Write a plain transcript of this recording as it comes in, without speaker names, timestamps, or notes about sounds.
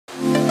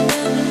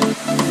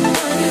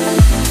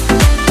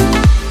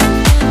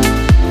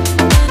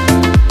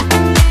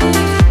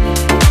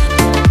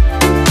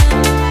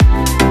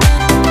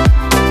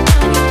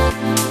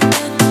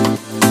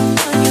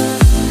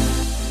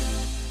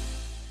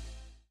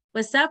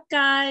What's up,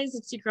 guys?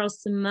 It's your girl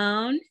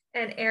Simone.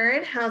 And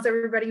Erin, how's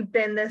everybody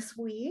been this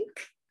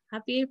week?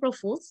 Happy April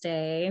Fool's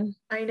Day.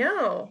 I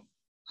know.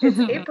 It's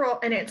April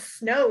and it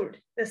snowed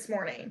this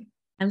morning.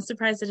 I'm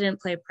surprised I didn't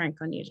play a prank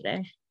on you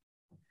today.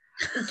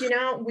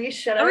 We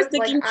should have.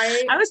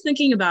 I was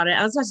thinking about it.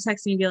 I was about to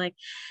text you and be like,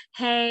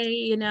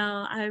 hey,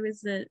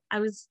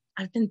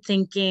 I've been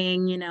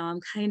thinking, I'm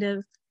kind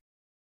of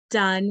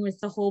done with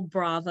the whole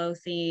Bravo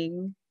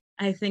thing.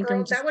 I think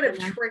Girl, that would have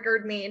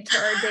triggered me into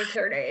our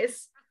daycare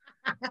days.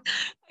 I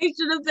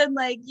should have been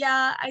like,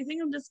 yeah, I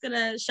think I'm just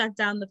gonna shut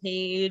down the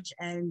page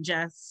and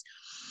just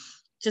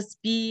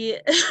be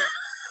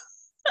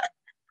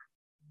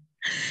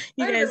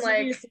you guys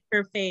like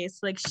her face.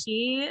 Like,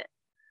 she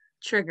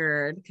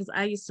triggered because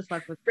I used to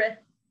fuck with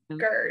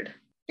triggered.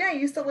 Yeah, I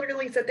used to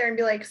literally sit there and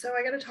be like, so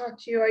I gotta talk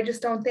to you. I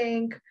just don't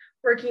think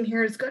working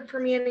here is good for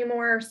me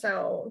anymore.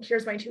 So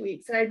here's my 2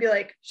 weeks. And I'd be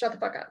like, shut the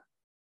fuck up.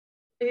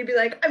 And you'd be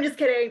like, I'm just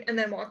kidding, and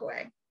then walk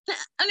away.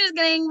 I'm just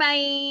kidding,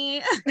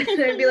 bye.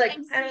 And I'd be like,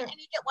 I need to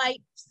get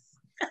wipes.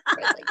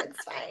 Like,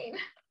 it's fine.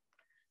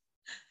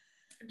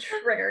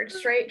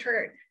 Straight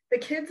triggered. The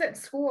kids at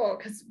school,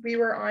 because we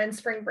were on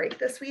spring break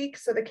this week,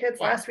 so the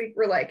kids last week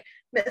were like,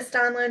 Miss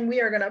Donlin,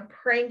 we are gonna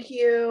prank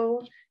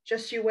you.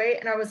 Just you wait.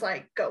 And I was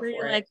like, go for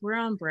it. Like, we're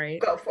on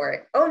break. Go for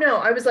it. Oh no,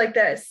 I was like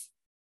this.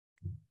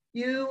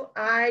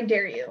 I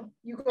dare you.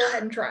 You go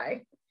ahead and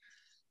try.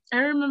 I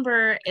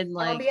remember in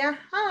like I'll be at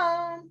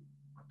home.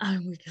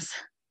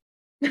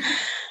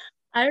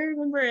 I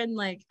remember in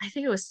like, I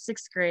think it was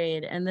 6th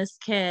grade, and this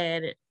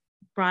kid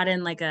brought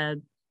in like a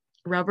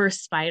rubber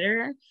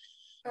spider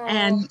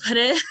and put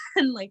it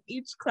in like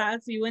each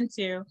class he went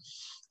to.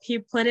 He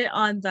put it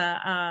on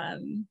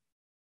the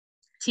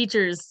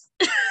teacher's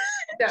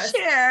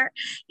chair,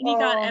 and he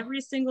got every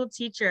single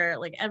teacher,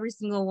 like every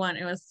single one.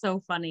 It was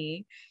so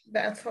funny.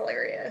 That's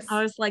hilarious.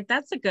 I was like,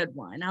 that's a good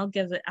one. I'll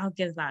give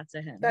that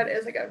to him. That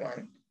is a good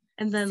one.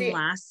 And then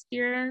last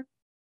year,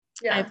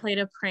 I played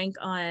a prank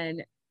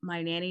on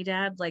my nanny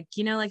dad, like,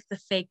 like the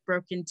fake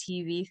broken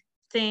TV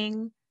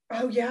thing.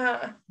 Oh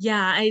yeah.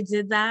 Yeah, I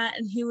did that.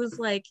 And he was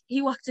like,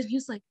 he walked in, he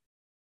was like,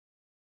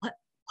 what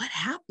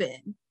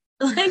happened?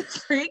 Like,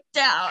 freaked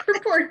out. Your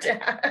poor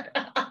dad.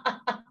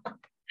 I'm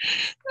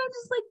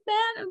just like,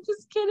 man, I'm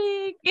just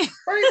kidding.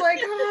 Or he's like,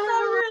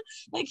 oh.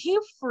 Like, he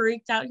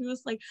freaked out. He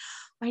was like,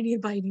 I need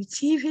to buy a new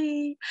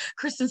TV.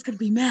 Kristen's gonna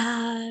be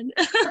mad.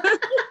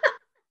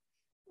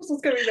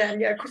 Kristen's gonna be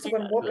mad. Yeah, Kristen's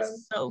gonna whoop him.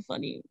 So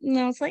funny.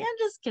 No, it's like, I'm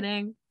just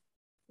kidding.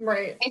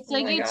 Right. It's a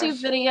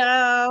YouTube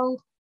video.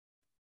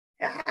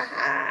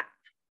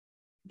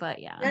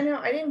 But yeah. I know.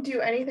 I didn't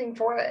do anything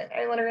for it. I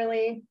didn't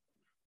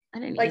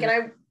like, and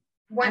I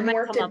went and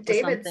worked at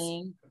David's.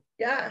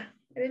 Yeah,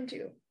 I didn't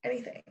do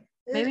anything.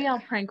 Maybe I'll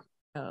prank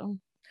Marco.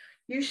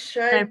 You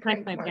should. I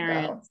prank my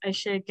parents. I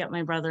should get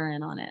my brother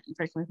in on it and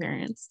prank my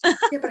parents.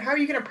 Yeah, but how are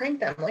you gonna prank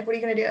them? Like, what are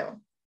you gonna do?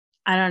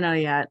 I don't know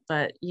yet,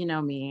 but you know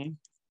me.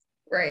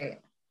 Right.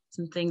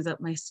 Some things up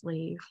my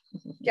sleeve.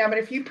 Yeah, but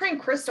if you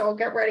prank Crystal,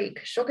 get ready,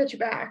 because she'll get you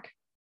back.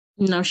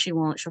 No, she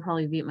won't. She'll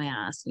probably beat my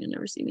ass and you'll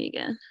never see me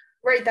again.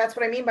 Right, that's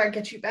what I mean by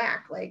get you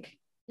back. Like,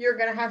 you're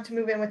gonna have to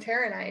move in with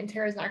Tara and I, and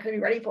Tara's not gonna be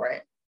ready for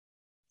it.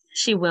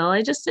 She will.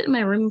 I just sit in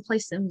my room and play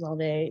Sims all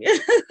day.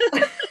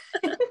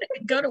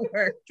 Go to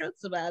work.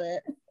 That's about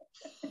it.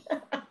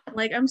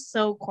 Like, I'm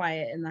so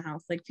quiet in the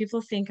house. Like,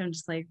 people think I'm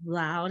just like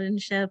loud and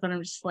shit, but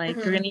I'm just like,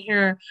 you're gonna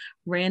hear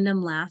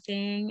random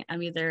laughing.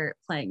 I'm either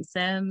playing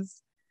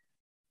Sims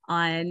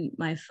on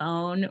my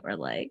phone or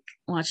like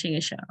watching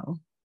a show.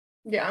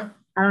 Yeah.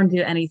 I don't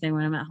do anything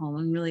when I'm at home.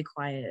 I'm really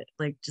quiet,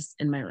 like just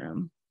in my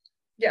room.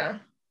 Yeah.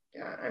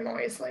 Yeah. I'm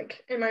always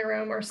like in my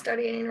room or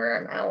studying or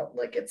I'm out.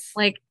 Like, it's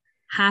like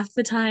half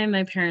the time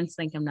my parents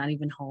think I'm not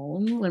even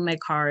home when my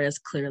car is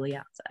clearly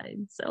outside.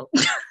 So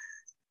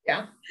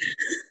yeah.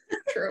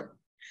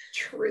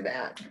 True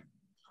that.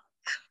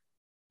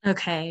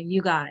 Okay,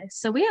 you guys.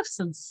 So we have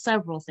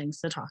several things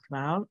to talk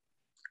about.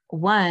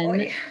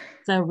 One,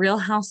 the Real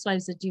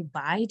Housewives of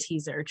Dubai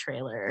teaser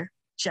trailer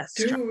just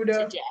dropped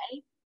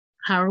today.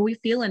 How are we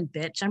feeling,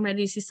 bitch? I'm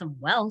ready to see some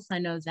wealth. I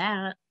know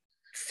that.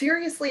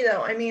 Seriously,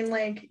 though, I mean,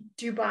 like,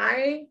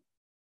 Dubai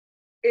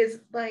is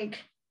like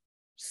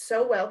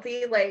so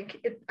wealthy.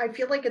 Like, I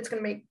feel like it's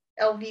gonna make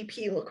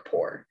LVP look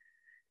poor.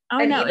 Oh,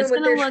 and no, even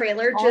with their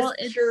trailer, just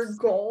pure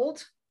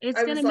gold.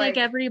 It's gonna make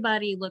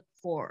everybody look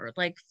poor,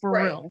 like, for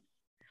real.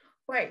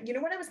 Right. You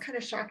know what I was kind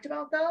of shocked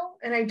about, though,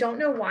 and I don't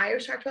know why I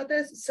was shocked about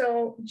this.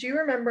 So, do you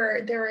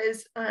remember there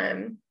is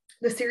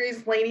the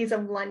series Ladies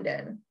of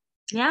London?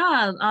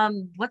 Yeah.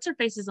 What's her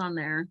face is on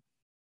there?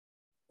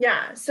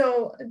 Yeah.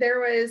 So there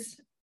was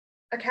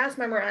a cast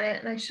member on it,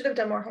 and I should have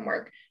done more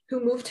homework,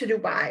 who moved to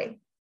Dubai.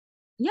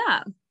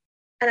 Yeah.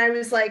 And I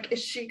was like,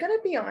 is she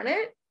gonna be on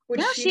it?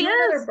 Would she do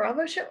another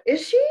Bravo show?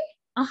 Is she?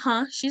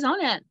 She's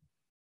on it.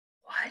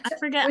 What? I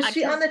forget. Was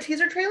she on the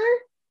teaser trailer?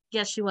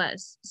 Yes, she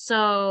was.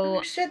 So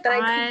oh shit, that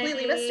I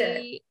completely missed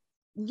it.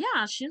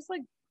 Yeah, she's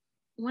like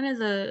one of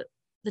the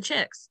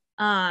chicks.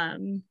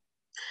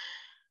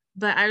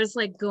 but I was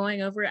like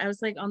going over, I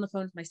was like on the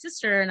phone with my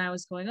sister and I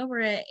was going over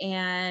it,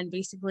 and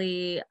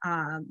basically,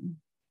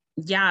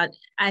 yeah,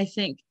 I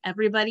think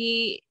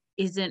everybody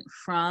isn't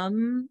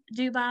from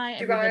Dubai.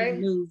 Everybody Dubai.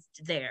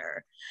 moved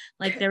there.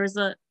 Like there was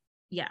a,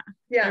 yeah,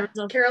 there Yeah. was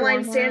a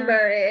Caroline former,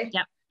 Stanbury.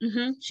 yeah,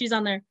 she's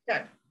on there.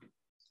 Yeah.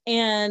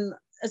 And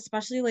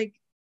especially like,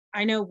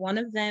 I know one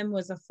of them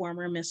was a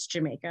former Miss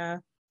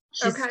Jamaica.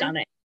 She's Okay.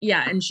 stunning.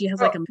 Yeah. And she has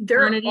like Oh, a they're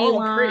maternity all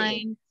line.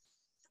 pretty.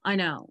 I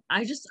know.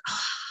 I just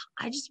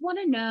want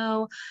to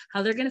know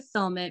how they're going to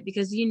film it,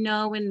 because you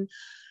know, when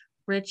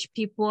rich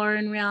people are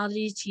in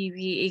reality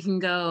TV, it can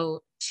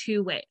go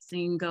two ways. It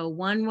can go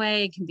one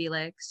way, it can be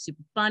like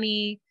super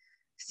funny,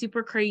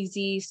 super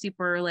crazy,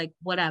 super like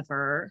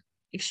whatever,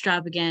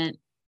 extravagant,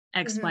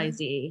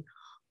 XYZ.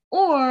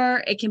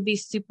 Or it can be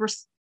super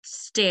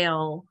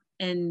stale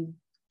and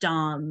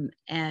dumb,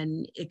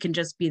 and it can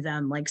just be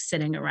them like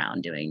sitting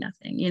around doing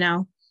nothing, you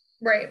know?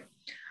 Right.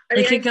 I It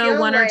mean, I could go feel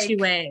one or two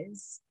like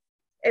ways.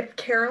 if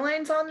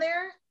Caroline's on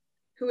there,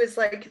 who is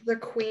like the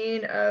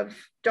queen of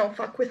Don't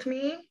Fuck With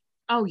Me,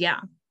 Oh, yeah.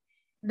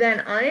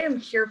 then I am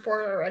here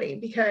for it already,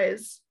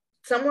 because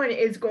someone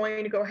is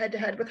going to go head to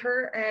head with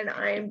her, and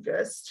I am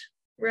just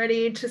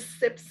ready to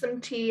sip some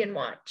tea and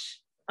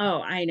watch.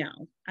 Oh, I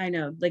know. I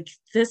know. Like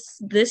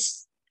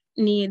this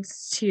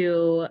needs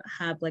to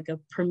have like a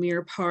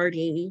premiere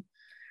party.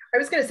 I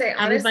was gonna say,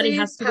 Everybody honestly,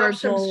 has to wear pop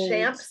some gold.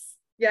 champs.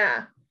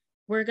 Yeah.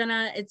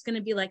 It's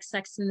gonna be like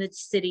Sex in the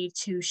City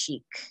 2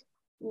 chic.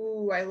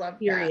 Ooh, I love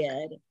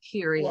that.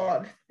 Period.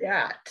 Love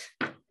that.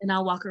 And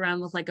I'll walk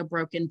around with like a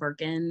broken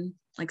Birkin,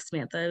 like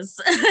Samantha's.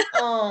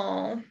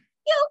 Oh.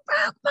 You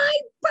broke my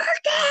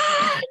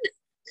Birkin.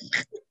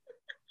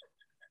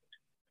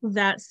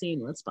 That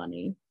scene was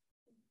funny.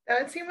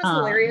 That scene was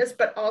hilarious,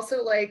 but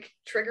also like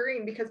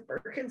triggering, because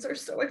Birkins are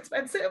so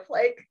expensive.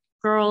 Like,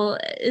 girl,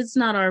 it's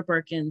not our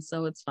Birkin,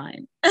 so it's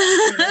fine.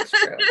 that's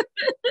true.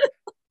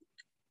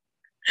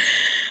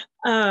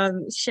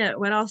 Shit,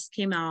 what else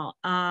came out?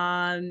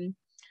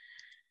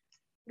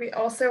 We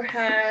also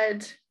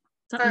had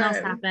something else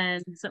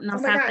happened. Something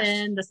else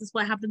happened. Gosh. This is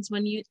what happens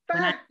when you,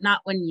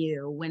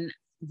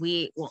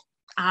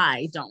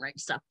 I don't write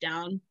stuff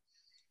down.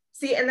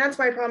 See, and that's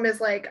my problem, is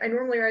like I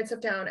normally write stuff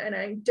down and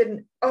I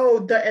didn't. Oh,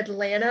 the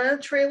Atlanta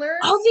trailer.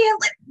 Oh,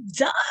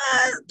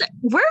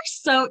 we're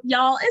so,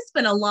 y'all, it's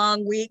been a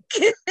long week.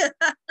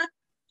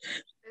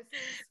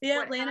 The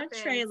Atlanta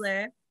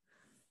trailer.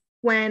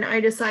 When I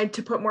decide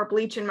to put more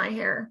bleach in my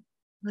hair.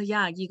 Well,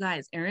 yeah, you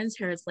guys, Erin's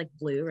hair is like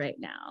blue right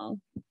now.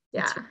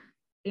 Yeah.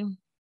 I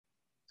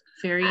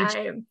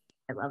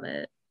love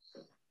it.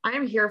 I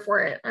am here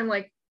for it. I'm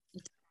like,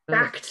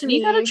 back to me.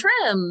 You got a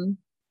trim.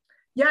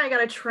 Yeah, I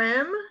got a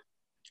trim.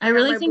 I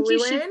really think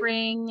you should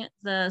bring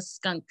the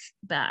skunk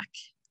back.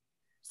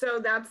 So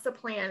that's the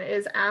plan,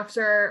 is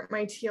after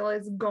my teal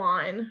is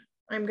gone,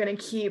 I'm going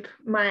to keep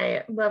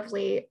my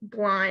lovely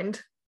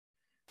blonde.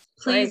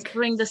 Please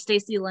bring the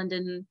Stacey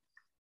London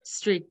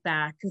streak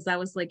back, because that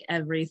was like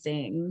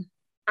everything.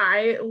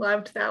 I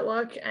loved that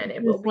look, and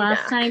it will be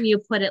last time you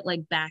put it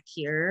like back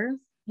here.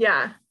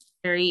 Yeah.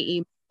 Very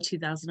emo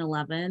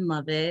 2011.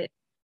 Love it.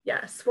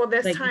 Yes. Well,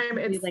 this time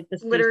it's like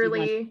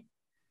literally,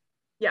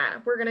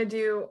 yeah, we're going to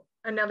do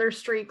another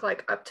streak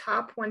like up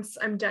top once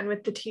I'm done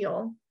with the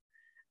teal.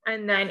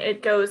 And then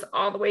it goes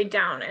all the way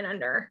down and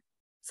under.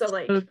 So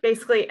like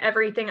basically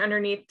everything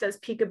underneath does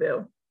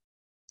peekaboo.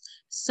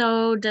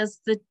 So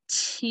does the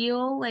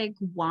teal like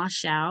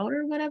wash out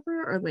or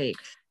whatever, or like?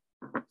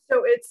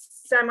 So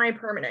it's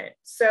semi-permanent.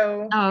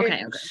 So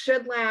it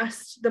should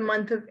last the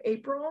month of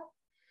April.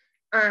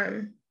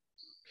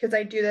 Because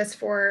I do this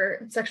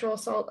for Sexual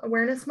Assault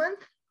Awareness Month.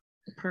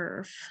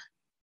 Perf.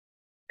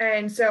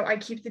 And so I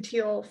keep the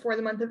teal for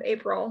the month of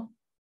April.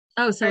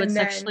 Oh, so it's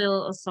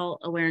Sexual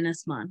Assault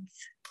Awareness Month.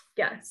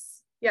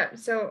 Yes. Yeah.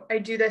 So I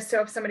do this,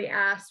 so if somebody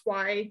asks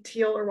why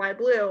teal or why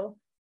blue,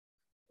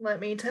 let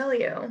me tell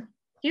you.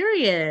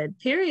 Period.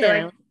 So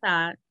I like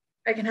that.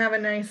 I can have a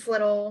nice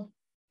little,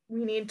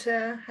 we need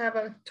to have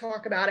a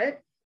talk about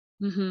it.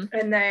 Mm-hmm.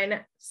 And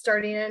then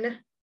starting in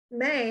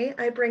May,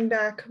 I bring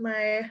back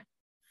my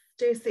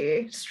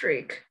Stacey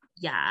streak.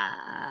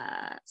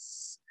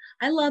 Yes.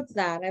 I love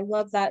that. I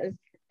love that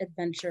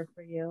adventure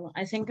for you.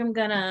 I think I'm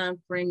gonna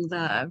bring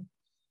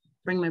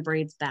my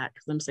braids back,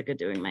 because I'm sick of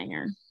doing my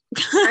hair.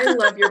 I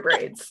love your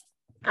braids.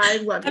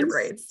 I'm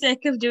braids.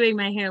 Sick of doing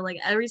my hair. Like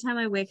every time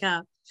I wake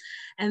up,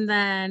 and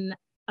then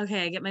I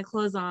get my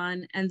clothes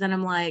on, and then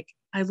I'm like,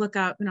 I look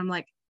up and I'm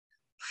like,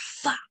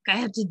 fuck, I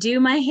have to do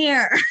my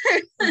hair.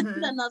 Mm-hmm.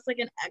 And then that's like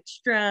an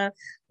extra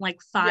like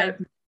 5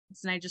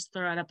 minutes, and I just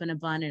throw it up in a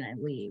bun and I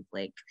leave.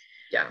 Like,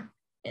 yeah.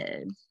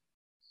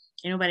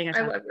 Nobody got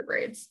I love your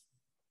braids.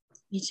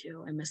 Me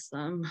too. I miss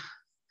them.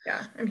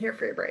 Yeah, I'm here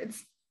for your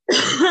braids.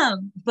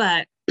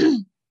 But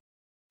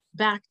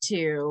back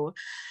to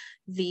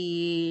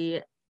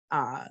the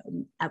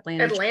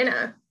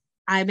Atlanta.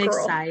 I'm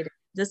excited.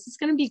 This is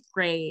going to be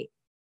great,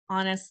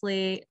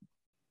 honestly.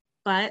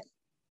 But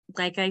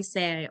like I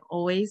say, I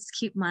always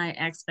keep my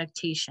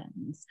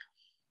expectations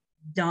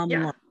dumb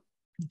low.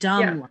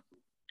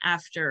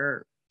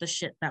 after the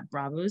shit that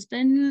Bravo's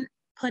been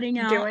putting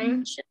out Doing.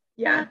 and shit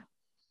like Yeah. that.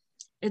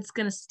 It's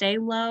gonna stay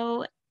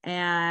low,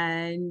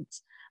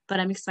 but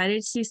I'm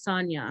excited to see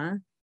Sonya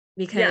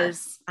because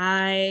Yes.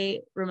 I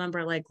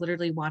remember like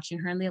literally watching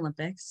her in the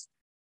Olympics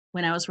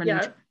when I was running.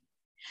 Yeah.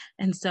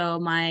 And so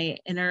my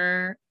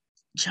inner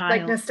child,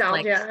 Like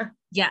nostalgia. like,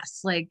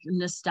 yes, like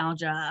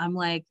nostalgia. I'm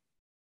like,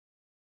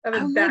 Of a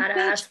I'm like,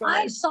 badass bitch, I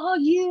one. saw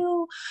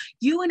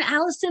you and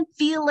Allison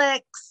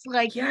Felix,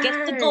 like,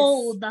 get the Yes.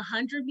 gold, the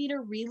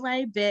 100-meter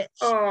relay, bitch.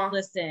 Oh,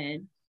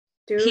 listen,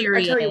 dude,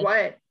 I tell you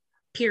what,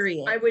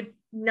 period. I would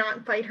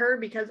not fight her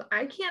because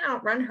I can't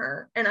outrun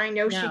her, and I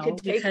know she could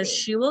take because me.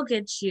 she will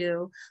get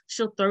you.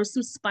 She'll throw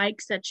some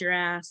spikes at your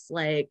ass,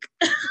 like,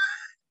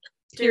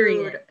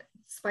 period. Dude,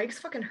 spikes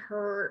fucking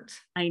hurt.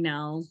 I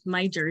know.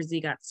 My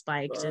jersey got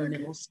spiked in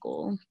middle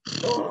school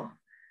Oh,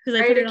 because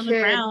I put it on the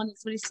ground.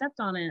 That's what he stepped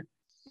on it.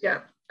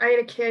 Yeah, I had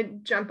a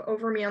kid jump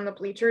over me on the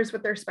bleachers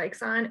with their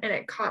spikes on, and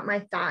it caught my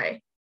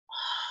thigh.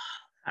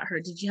 That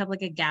hurt. Did you have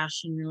like a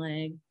gash in your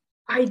leg?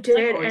 I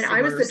did, like, and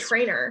I was the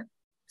trainer.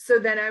 So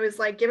then I was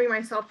like giving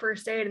myself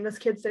first aid, and this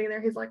kid's sitting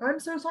there. He's like, "I'm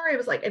so sorry." I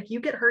was like, "If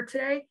you get hurt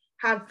today,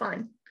 have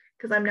fun,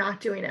 because I'm not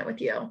doing it with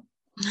you."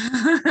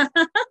 I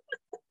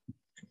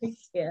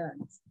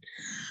can't.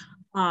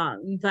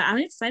 But I'm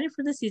excited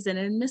for the season,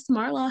 and Miss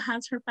Marlo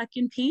has her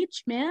fucking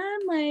peach, man.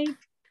 Like,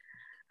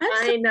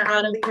 I'm so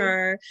proud of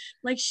her.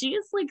 Like, she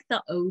is like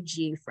the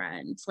OG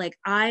friend. Like,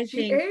 I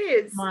think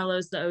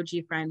Marlo's the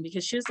OG friend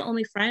because she was the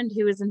only friend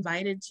who was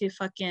invited to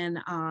fucking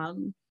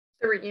the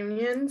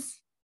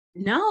reunions.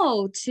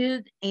 No,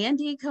 to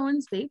Andy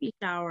Cohen's baby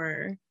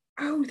shower.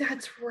 Oh,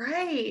 that's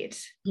right.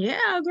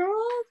 Yeah,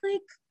 girl.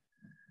 Like,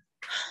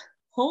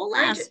 whole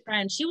ass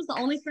friend. She was the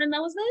only friend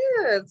that was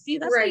there. See,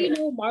 that's how you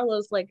know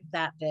Marlo's like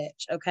that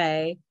bitch,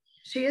 okay?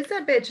 She is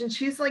that bitch, and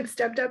she's like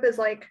stepped up as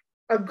like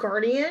a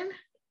guardian.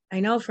 I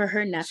know, for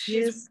her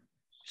nephews.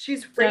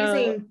 She's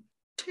raising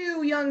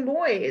 2 young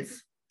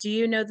boys. Do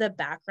you know the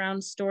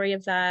background story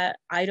of that?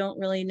 I don't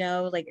really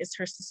know. Like, is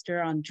her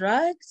sister on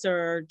drugs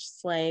or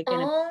just like in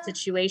a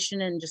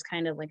situation and just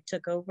kind of like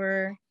took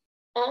over?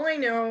 All I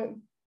know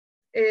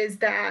is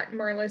that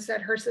Marlo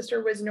said her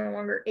sister was no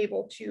longer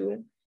able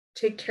to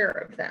take care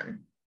of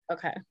them.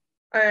 Okay.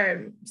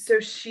 So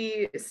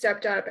she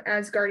stepped up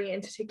as guardian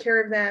to take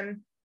care of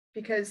them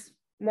because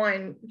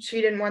 1,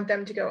 she didn't want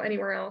them to go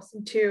anywhere else,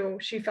 and 2,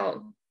 she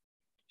felt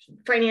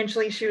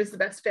financially she was the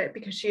best fit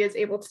because she is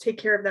able to take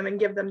care of them and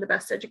give them the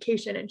best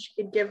education, and she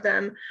could give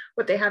them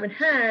what they haven't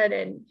had,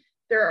 and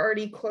they're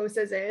already close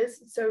as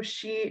is. So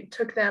she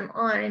took them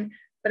on.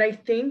 But I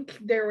think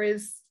there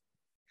was,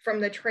 from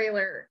the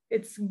trailer,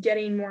 it's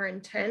getting more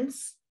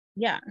intense.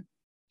 Yeah.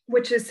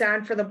 Which is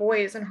sad for the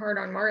boys and hard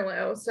on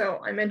Marlo. So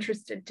I'm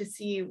interested to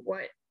see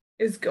what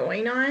is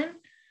going on,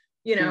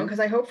 you know, because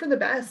I hope for the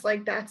best.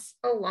 Like, that's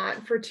a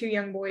lot for 2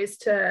 young boys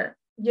to,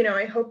 you know,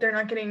 I hope they're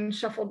not getting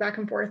shuffled back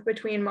and forth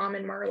between mom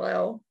and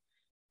Marlo,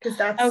 because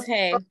that's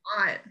a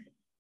lot.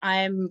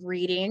 I'm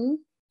reading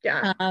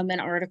an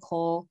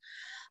article.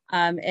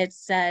 It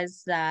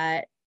says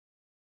that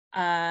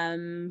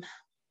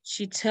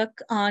she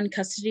took on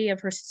custody of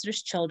her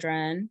sister's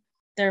children.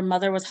 Their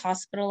mother was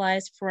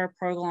hospitalized for a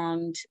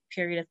prolonged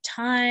period of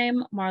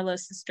time.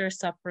 Marlo's sister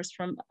suffers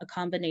from a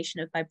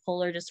combination of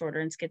bipolar disorder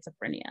and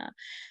schizophrenia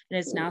and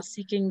is now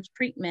seeking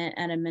treatment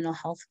at a mental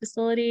health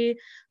facility.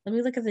 Let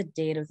me look at the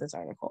date of this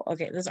article.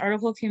 Okay, this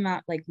article came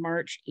out like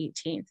March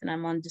 18th, and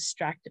I'm on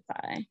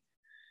Distractify.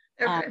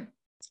 Okay.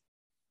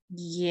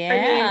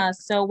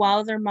 So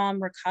while their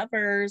mom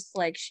recovers,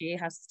 like, she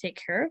has to take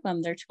care of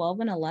them. They're 12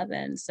 and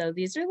 11. So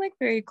these are like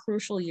very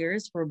crucial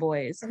years for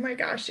boys. Oh my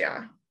gosh,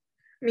 yeah.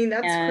 I mean,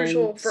 that's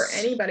crucial for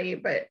anybody,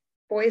 but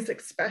boys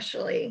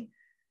especially.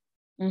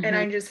 And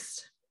I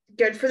just,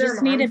 good for their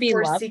mom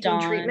for seeking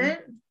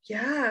treatment.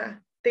 Yeah,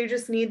 they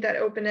just need that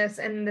openness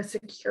and the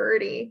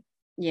security.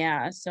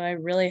 Yeah, so I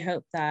really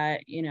hope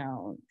that, you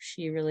know,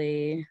 she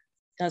really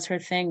does her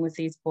thing with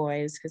these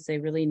boys because they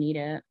really need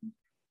it.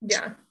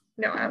 Yeah,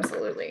 no,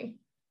 absolutely.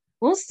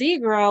 We'll see,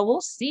 girl.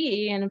 We'll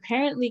see. And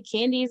apparently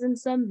Candy's in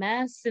some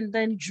mess, and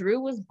then Drew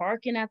was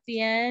barking at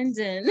the end,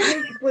 and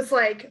I was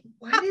like,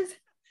 what is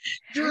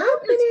Drew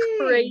is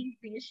crazy.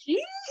 She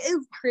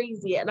is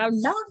crazy, and I'm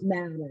not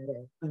mad at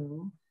it.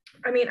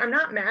 I mean, I'm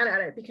not mad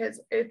at it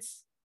because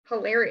it's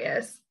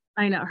hilarious.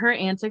 I know, her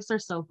antics are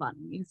so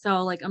funny.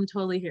 So like, I'm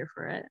totally here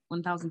for it.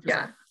 1000%.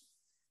 Yeah.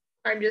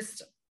 I'm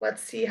just,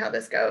 let's see how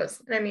this goes.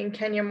 I mean,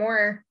 Kenya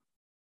Moore.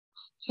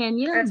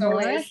 Kenya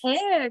Moore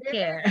hair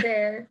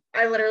care.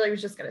 I literally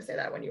was just gonna say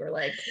that when you were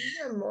like,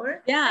 Kenya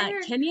Moore. Yeah,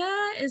 Kenya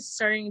is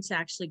starting to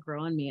actually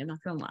grow on me. I'm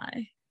not gonna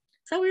lie.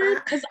 So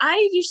weird, because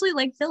I usually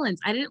like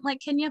villains. I didn't like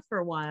Kenya for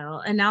a while,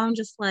 and now I'm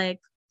just like,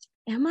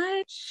 am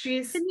I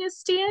Kenya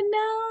stan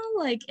now?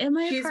 Like, am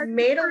I? She's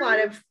made a lot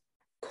of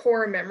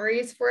core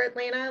memories for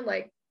Atlanta,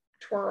 like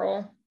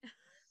Twirl,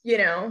 you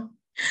know.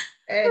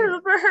 And I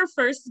remember her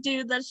first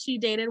dude that she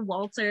dated,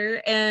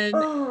 Walter, and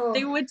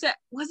they went to,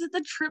 was it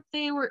the trip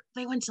they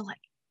went to like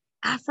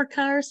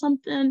Africa or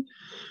something?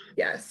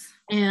 Yes.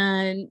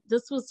 And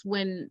this was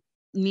when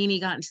Nene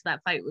got into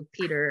that fight with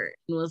Peter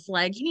and was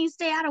like, you need to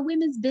stay out of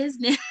women's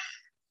business.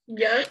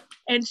 Yep.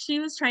 And she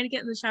was trying to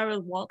get in the shower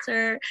with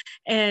Walter,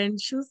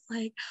 and she was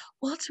like,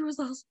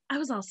 I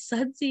was all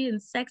sudsy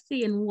and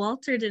sexy, and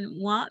Walter didn't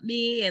want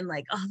me, and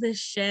like all this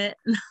shit.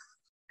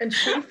 And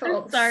she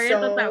felt I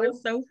thought that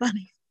was so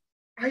funny.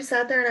 I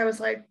sat there and I was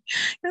like,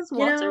 because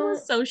Walter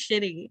was so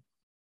shitty.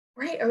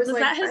 Right. I was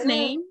like, that his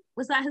name?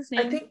 Was that his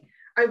name? I think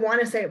I want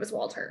to say it was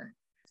Walter.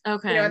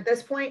 Okay. At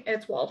this point,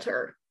 it's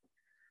Walter.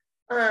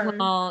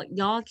 Well,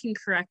 y'all can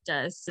correct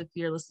us if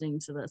you're listening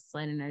to this,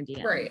 slide in our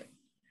DM. Right.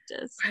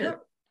 Just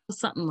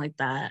something like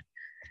that.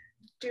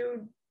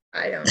 Dude,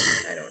 I don't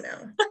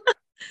know.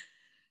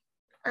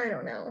 I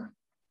don't know.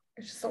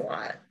 It's just a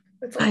lot.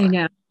 It's a lot. I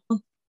know.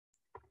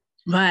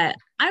 But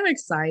I'm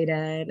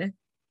excited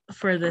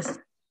for this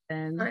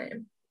season.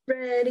 I'm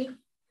ready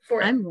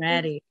for it. I'm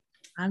ready.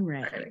 I'm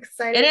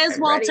excited. It is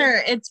Walter.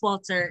 Ready. It's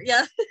Walter.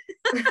 Yeah.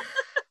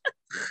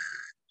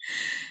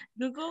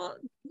 Google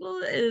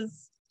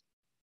is.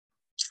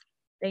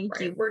 Thank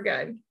you. We're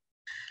good.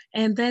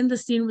 And then the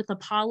scene with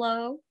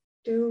Apollo.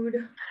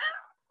 Dude.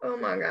 Oh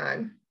my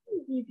God.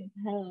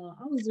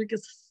 I was weak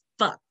as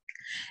fuck.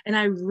 And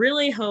I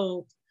really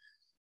hope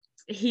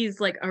he's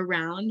like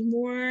around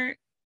more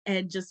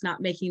and just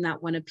not making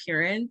that one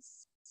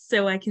appearance,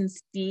 so I can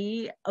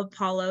see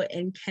Apollo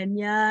and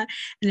Kenya.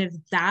 And if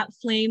that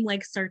flame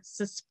like starts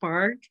to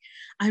spark,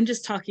 I'm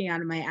just talking out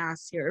of my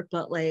ass here,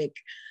 but like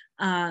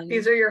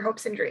these are your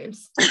hopes and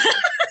dreams. I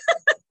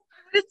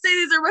would say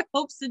these are my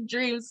hopes and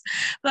dreams,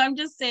 but I'm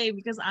just saying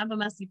because I'm a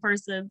messy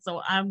person,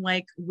 so I'm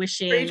like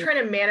wishing. Are you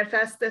trying to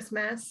manifest this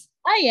mess?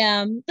 I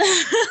am.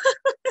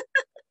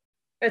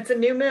 It's a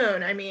new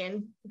moon. I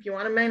mean, if you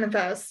want to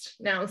manifest,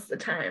 now's the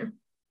time.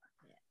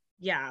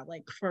 Yeah,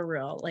 like for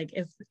real. Like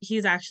if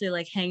he's actually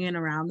like hanging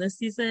around this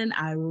season,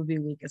 I will be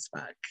weak as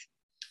fuck.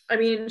 I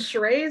mean,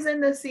 Sheree's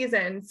in this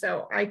season,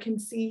 so I can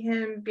see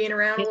him being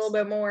around a little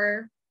bit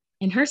more.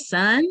 And her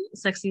son,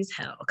 sexy as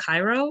hell.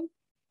 Cairo.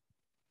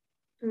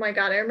 Oh my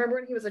God, I remember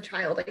when he was a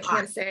child. I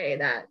can't say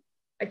that.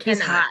 I cannot.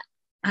 He's hot.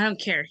 I don't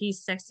care.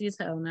 He's sexy as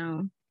hell.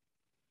 No.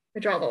 I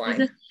draw the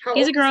line.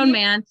 He's a grown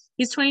man.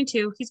 He's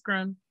 22. He's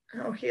grown.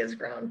 Oh, he is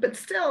grown. But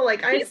still,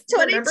 like, he's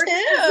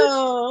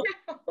 22.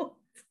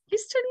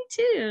 He's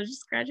 22.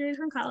 Just graduated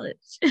from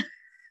college.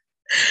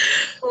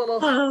 a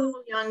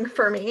little young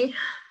for me.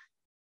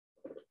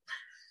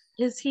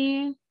 Is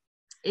he?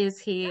 Yes,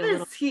 he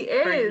is. Is he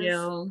a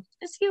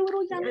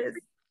little young?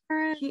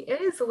 He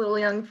is a little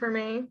young for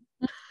me.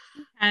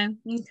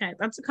 Okay.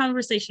 That's a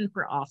conversation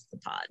for off the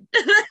pod.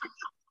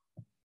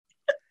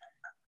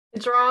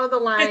 Draw the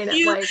line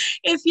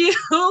if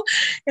you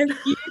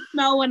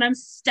smell when I'm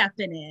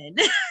stepping in.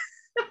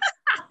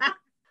 I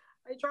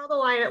draw the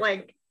line at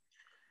like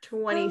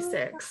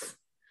 26.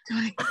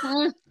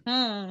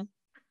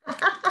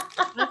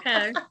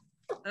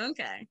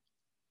 Okay.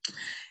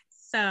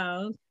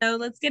 So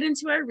let's get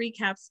into our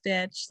recap,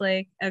 Stitch.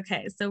 Like,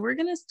 okay, so we're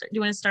gonna start. Do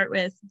you want to start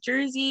with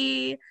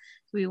Jersey? Do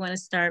we want to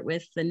start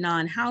with the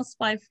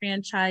non-housewife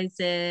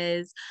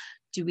franchises?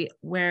 Do we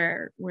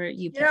where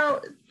you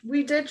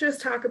we did just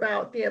talk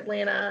about the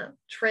Atlanta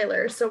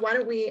trailer, so why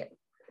don't we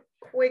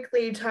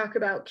quickly talk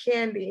about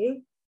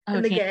Kandi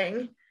and the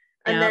gang,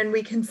 and then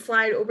we can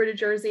slide over to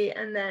Jersey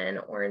and then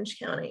Orange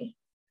County.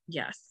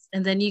 Yes,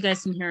 and then you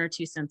guys can hear our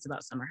 2 cents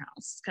about Summer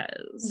House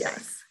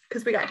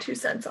because we got 2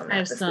 cents on that. I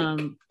have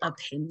some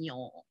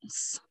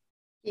opinions.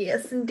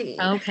 Yes, indeed.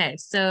 Okay,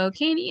 so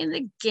Kandi and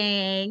the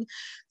gang.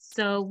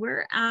 So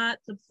we're at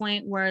the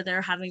point where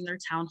they're having their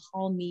town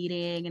hall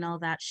meeting and all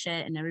that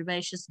shit, and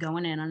everybody's just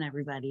going in on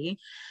everybody.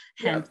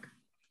 Hence,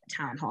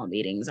 town hall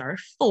meetings are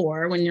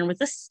for when you're with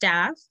the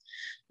staff.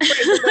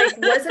 Right, like,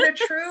 was it a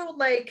true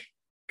like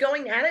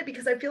going at it?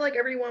 Because I feel like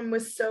everyone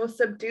was so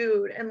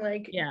subdued and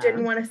like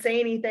didn't want to say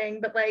anything,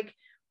 but like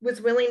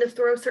was willing to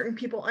throw certain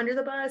people under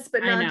the bus,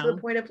 but not to the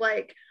point of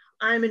like,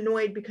 I'm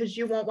annoyed because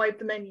you won't wipe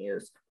the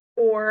menus,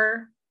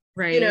 or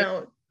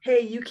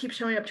hey, you keep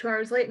showing up 2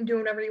 hours late and doing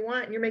whatever you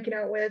want, and you're making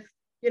out with,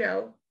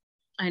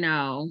 I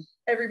know,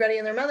 everybody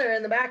and their mother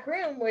in the back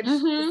room, which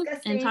is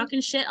disgusting. And talking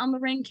shit on the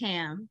ring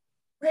cam.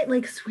 Right,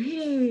 like,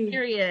 sweetie.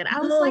 Period. I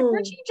was like,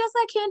 weren't you just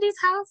at Candy's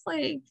house,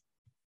 like,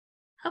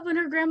 helping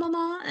her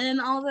grandmama and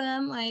all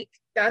them? Like,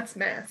 that's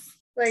mess.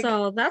 Like,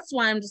 so that's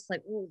why I'm just like,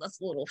 ooh, that's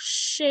a little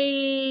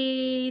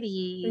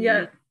shady.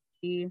 Yeah.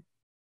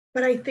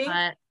 But I think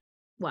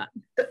what?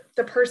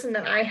 The person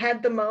that I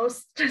had the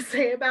most to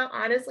say about,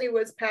 honestly,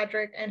 was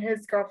Patrick and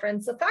his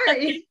girlfriend,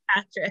 Safari.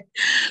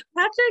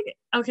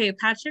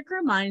 Patrick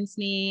reminds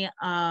me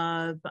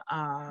of,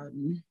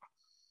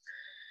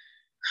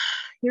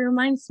 he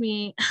reminds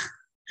me,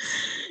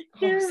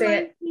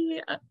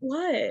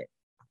 what?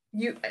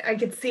 I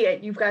could see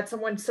it. You've got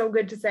someone so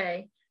good to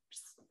say.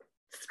 Just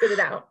spit it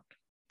out.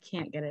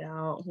 Can't get it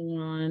out.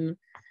 Hold on.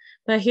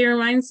 But he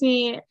reminds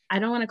me, I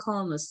don't want to call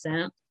him a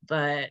simp,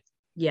 but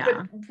yeah.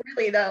 But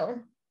really, though.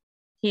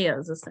 He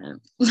is a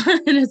simp.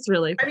 And it's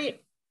really funny. I mean,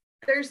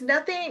 there's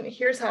nothing,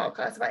 here's how I'll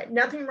classify it.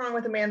 Nothing wrong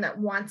with a man that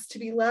wants to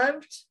be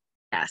loved,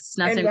 Yes,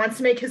 and nothing. wants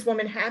to make his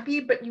woman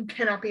happy, but you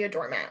cannot be a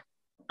doormat.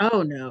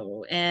 Oh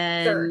no.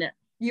 And Sir,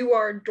 you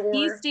are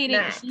he's dating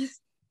doormat.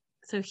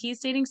 he's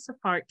dating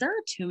Safari. There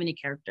are too many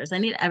characters. I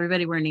need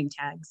everybody wearing name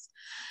tags.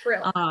 For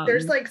real.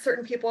 There's like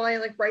certain people I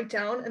like write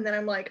down and then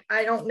I'm like,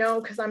 I don't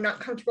know because I'm not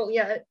comfortable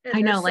yet. And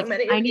I know, there's like so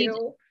many of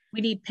you.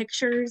 we need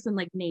pictures and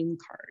like name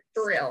cards.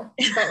 For real.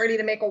 I'm about ready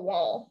to make a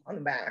wall on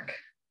the back.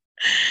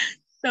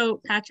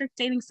 So Patrick's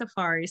dating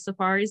Safari.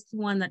 Safari's the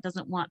one that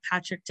doesn't want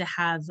Patrick to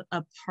have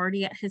a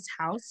party at his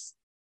house.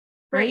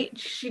 Right?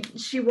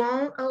 She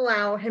won't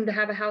allow him to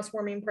have a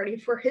housewarming party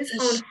for his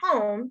own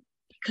home.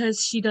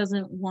 Because she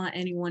doesn't want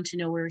anyone to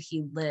know where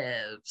he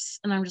lives.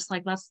 And I'm just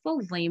like, that's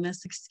the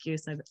lamest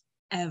excuse I've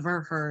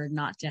ever heard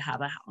not to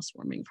have a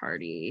housewarming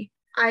party.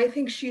 I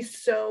think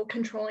she's so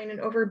controlling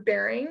and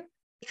overbearing.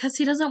 Because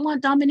he doesn't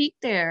want Dominique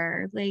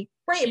there. Like,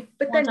 right,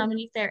 but then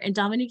Dominique there. And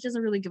Dominique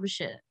doesn't really give a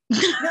shit.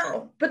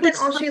 No, but then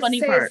all she has to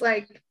say is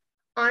like,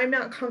 I'm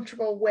not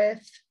comfortable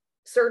with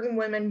certain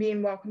women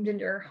being welcomed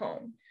into your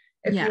home.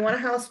 If you want a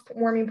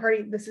housewarming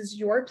party, this is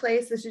your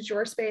place, this is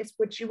your space,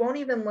 which you won't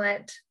even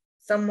let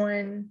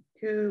someone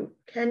who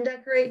can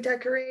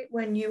decorate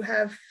when you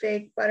have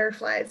fake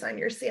butterflies on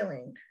your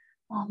ceiling.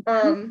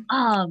 Was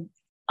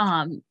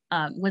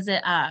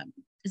it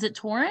is it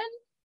Torrin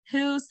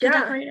who's the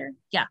decorator?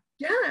 Yeah,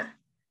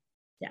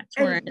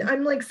 Torrin. And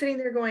I'm like sitting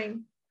there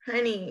going,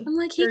 honey, I'm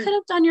like, he could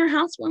have done your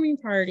housewarming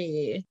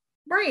party,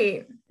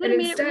 right? And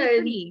instead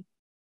really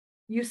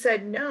you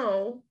said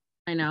no.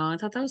 I know, I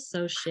thought that was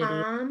so shitty.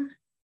 Calm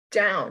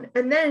down.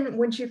 And then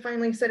when she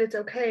finally said it's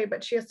okay,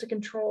 but she has to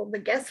control the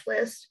guest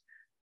list,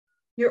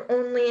 you're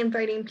only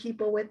inviting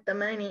people with the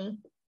money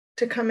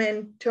to come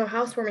in to a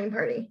housewarming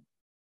party.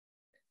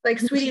 Like,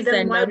 sweetie,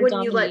 then why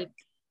wouldn't you let,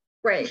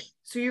 right?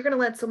 So you're going to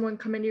let someone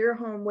come into your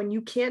home when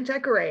you can't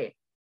decorate.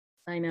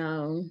 I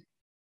know.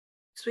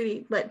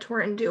 Sweetie, let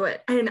Torrin do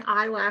it. And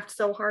I laughed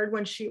so hard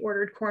when she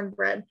ordered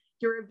cornbread.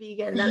 You're a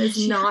vegan. That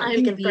is not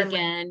vegan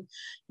friendly.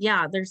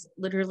 Yeah, there's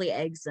literally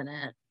eggs in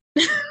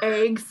it.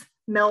 Eggs,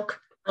 milk,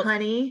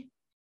 honey.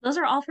 Those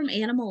are all from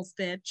animals,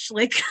 bitch.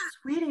 Like,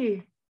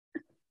 sweetie.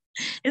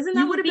 Isn't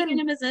that what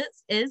veganism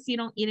is? You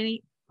don't eat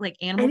any like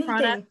animal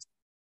products?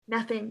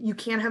 Nothing. You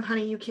can't have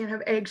honey, you can't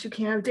have eggs, you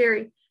can't have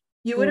dairy.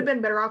 You would have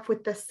been better off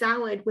with the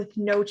salad with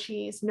no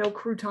cheese, no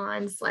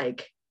croutons.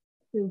 Like,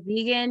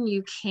 vegan,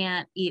 you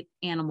can't eat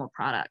animal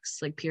products,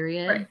 like,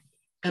 period. Right.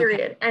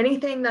 Period. Okay.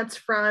 Anything that's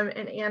from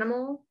an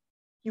animal,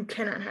 you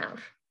cannot have.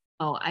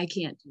 Oh, I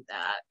can't do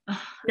that.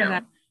 No. I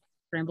got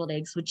scrambled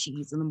eggs with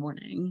cheese in the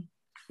morning.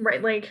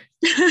 Right, like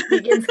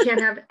vegans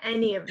can't have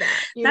any of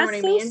that. You know what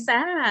I mean? That's so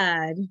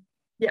sad.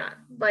 Yeah,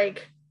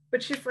 like,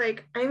 but she's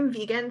like, I'm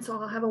vegan,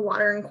 so I'll have a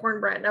water and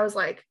cornbread. And I was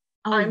like,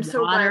 I'm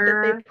so glad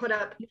that they put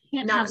up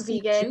not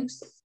vegan.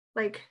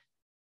 Like,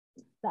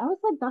 that was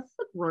like, that's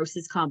the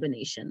grossest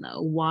combination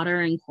though.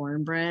 Water and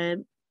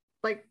cornbread.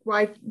 Like,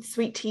 why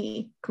sweet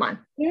tea? Come on.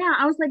 Yeah,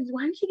 I was like,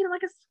 why don't you get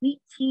like a sweet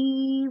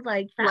tea,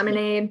 like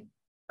lemonade?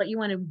 But you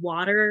wanted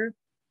water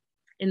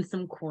and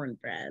some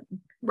cornbread.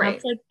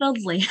 Right. That's like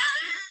the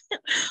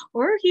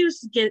or he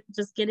was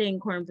just getting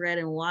cornbread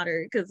and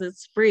water because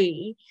it's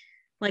free,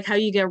 like how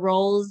you get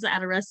rolls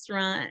at a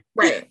restaurant.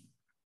 Right.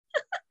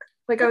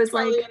 Like, I was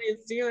like,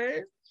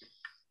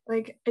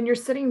 like, and you're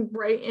sitting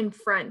right in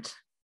front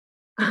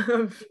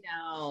of,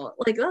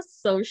 like,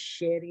 that's so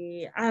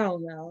shitty. I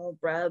don't know,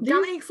 bro.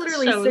 Dominique's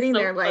literally sitting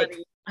there funny. Like,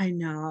 I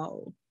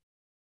know.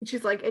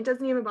 She's like, it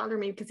doesn't even bother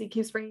me because he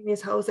keeps bringing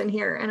these hoes in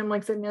here, and I'm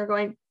like sitting there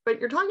going, but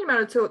you're talking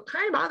about it, so it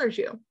kind of bothers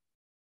you.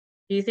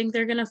 Do you think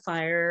they're gonna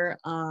fire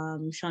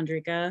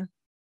Chandrika?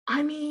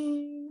 I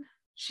mean,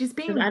 she's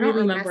being really I don't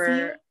remember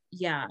messy.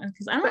 Yeah,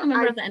 because I don't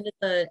remember at the end of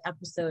the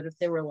episode if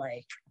they were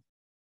like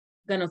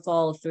gonna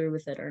follow through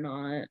with it or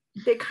not.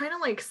 They kind of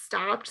like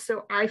stopped,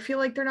 so I feel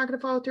like they're not gonna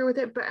follow through with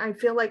it, but I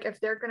feel like if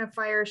they're gonna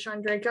fire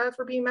Chandrika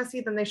for being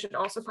messy, then they should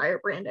also fire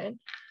Brandon.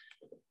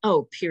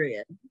 Oh,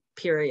 period.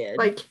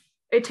 Like,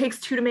 it takes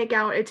two to make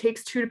out, it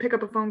takes two to pick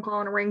up a phone call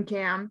on a ring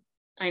cam.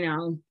 I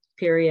know,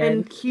 period.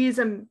 And he's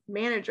a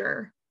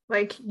manager.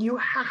 Like, you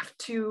have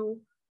to,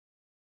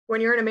 when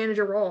you're in a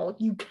manager role,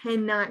 you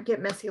cannot get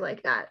messy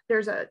like that.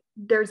 There's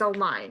a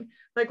line.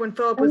 Like when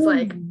Philip was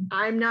like,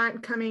 I'm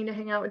not coming to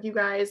hang out with you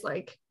guys.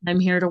 Like,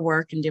 I'm here to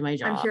work and do my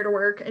job. I'm here to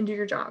work and do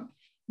your job.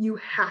 You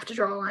have to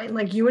draw a line.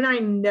 Like, you and I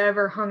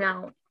never hung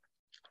out.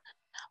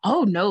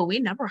 Oh no, we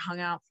never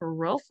hung out for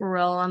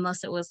real,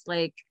 unless it was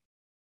like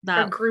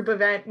that a group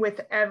event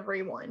with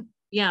everyone.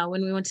 Yeah,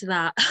 when we went to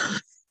that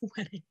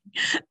wedding.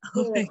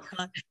 Oh my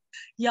god.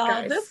 Y'all,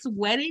 guys, this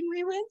wedding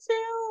we went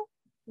to,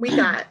 we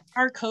got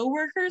our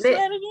co-workers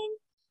wedding.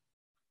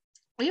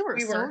 We were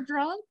so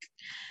drunk.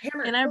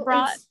 Hammered. And I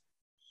brought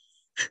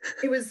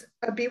it was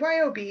a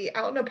BYOB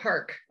out in a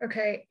park.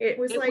 Okay. It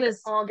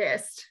was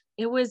August.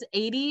 It was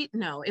 80.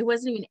 No, it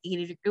wasn't even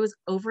 80. It was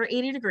over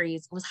 80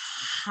 degrees. It was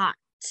hot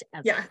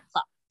as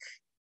fuck.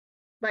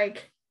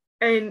 Like,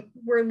 and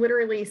we're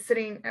literally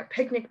sitting at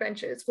picnic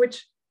benches,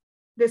 which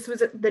this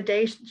was the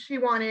day she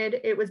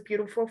wanted. It was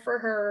beautiful for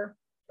her.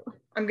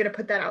 I'm going to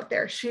put that out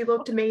there. She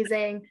looked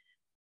amazing,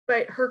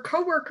 but her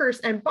coworkers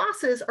and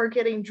bosses are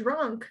getting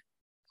drunk,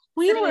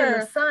 We sitting in the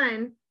were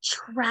sun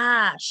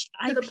trash.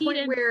 to the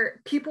point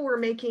where people were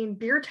making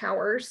beer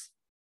towers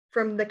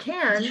from the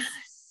cans.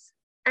 Yes.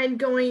 And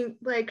going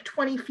like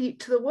 20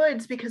 feet to the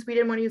woods because we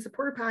didn't want to use the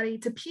porta potty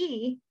to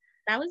pee.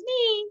 That was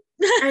me.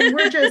 And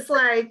we're just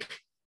like,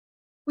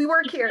 we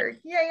work here.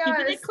 Yeah,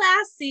 Keeping it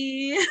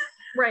classy.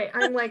 Right.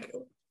 I'm like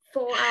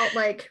full out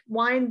like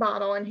wine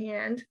bottle in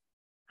hand.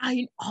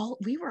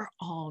 We were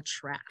all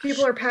trash.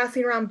 People are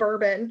passing around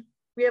bourbon.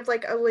 We have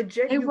like a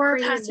legit They were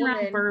passing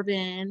woman. around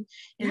bourbon.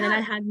 And then I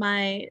had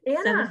my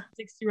Anna.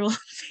 76-year-old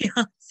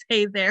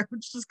fiance there,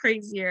 which was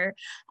crazier.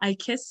 I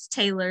kissed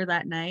Taylor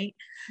that night.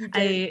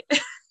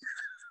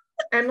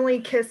 Emily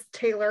kissed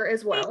Taylor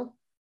as well.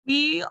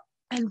 We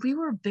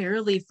were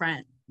barely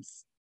friends.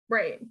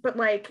 Right. But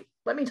like,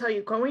 let me tell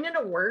you, going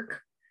into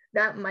work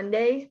that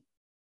Monday.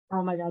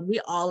 Oh my God. We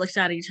all looked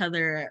at each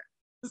other.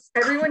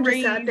 Everyone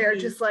just sat there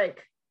just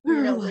like, we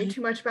know way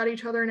too much about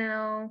each other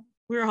now.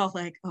 We were all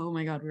like, oh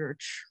my God, we were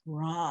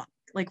drunk.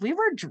 Like we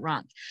were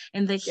drunk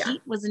and the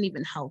heat wasn't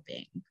even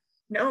helping.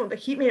 No, the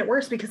heat made it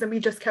worse because then we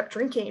just kept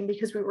drinking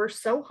because we were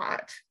so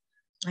hot.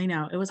 I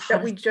know. It was hot.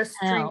 That we just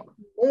drank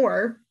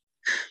more.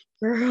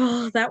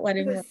 Girl, that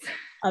wedding was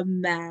a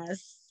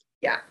mess.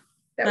 Yeah.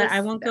 But I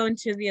won't go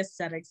into the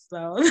aesthetics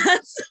though.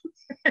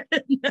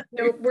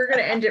 No, we're going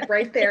to end it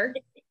right there.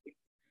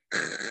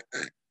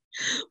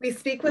 We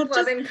speak with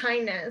love and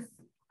kindness.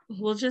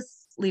 We'll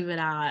just leave it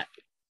at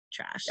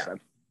trash. Yeah.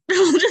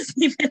 We'll just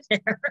leave it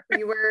there.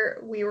 We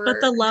were But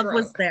the love drunk.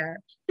 was there.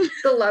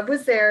 The love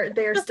was there.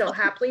 They are still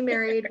happily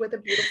married with a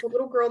beautiful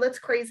little girl that's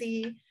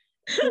crazy,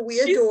 who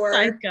we adore.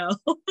 Psycho.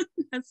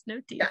 That's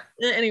no tea.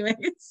 Yeah.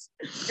 Anyways.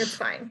 It's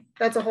fine.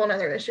 That's a whole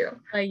nother issue.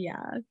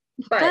 Yeah.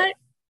 But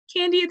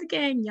candy of the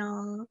gang,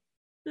 y'all.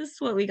 This is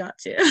what we got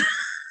to.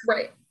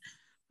 Right.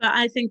 But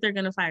I think they're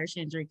going to fire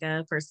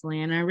Chandrika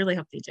personally, and I really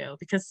hope they do,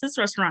 because this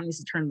restaurant needs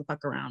to turn the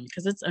fuck around,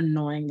 because it's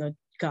annoying the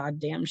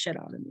goddamn shit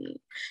out of me.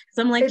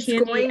 So I'm like,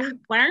 Candy,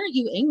 why aren't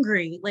you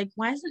angry? Like,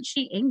 why isn't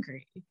she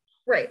angry?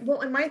 Right.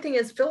 Well, and my thing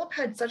is, Philip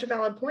had such a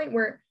valid point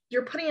where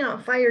you're putting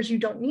out fires you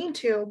don't need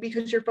to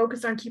because you're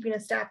focused on keeping a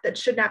staff that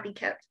should not be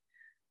kept.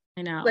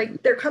 I know.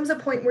 Like, there comes a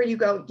point where you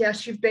go,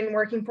 yes, you've been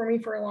working for me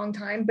for a long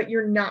time, but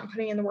you're not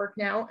putting in the work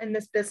now, and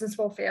this business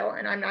will fail,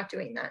 and I'm not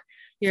doing that.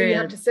 So you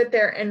have to sit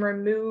there and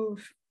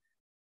remove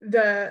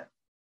the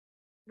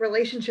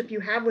relationship you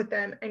have with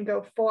them and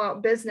go full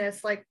out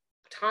business like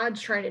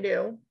Todd's trying to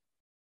do,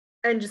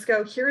 and just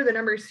go, here are the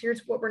numbers,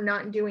 here's what we're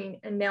not doing,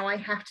 and now I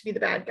have to be the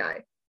bad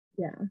guy.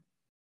 Yeah.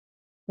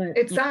 But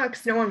it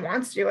sucks. No one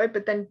wants to do it,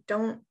 but then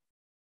don't.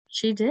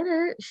 She did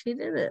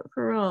it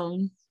for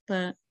real.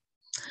 But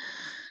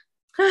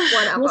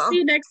whatever. We'll see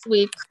you next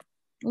week.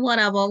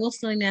 Whatever. We'll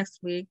see you next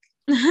week.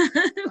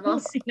 We'll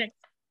see you next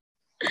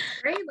week.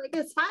 Right? Like,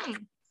 it's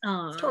fine.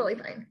 It's totally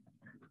fine.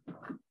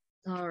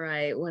 All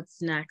right,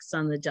 what's next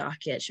on the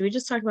docket? Should we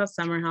just talk about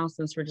Summer House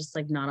since we're just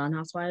like not on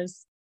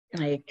Housewives?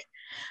 Like,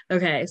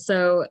 okay,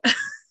 so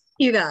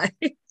you guys,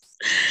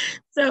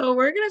 so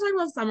we're gonna talk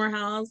about Summer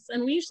House,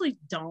 and we usually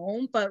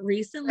don't, but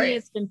recently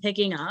it's been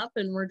picking up,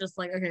 and we're just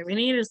like, okay, we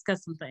need to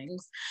discuss some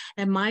things.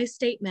 And my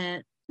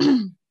statement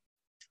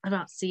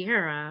about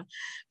Sierra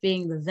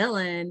being the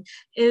villain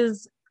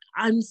is,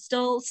 I'm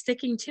still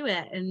sticking to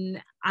it, and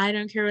I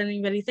don't care what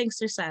anybody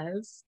thinks or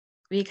says,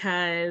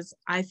 because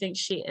I think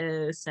she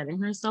is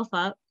setting herself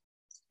up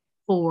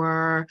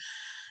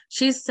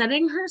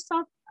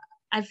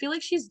I feel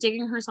like she's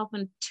digging herself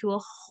into a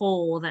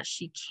hole that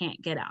she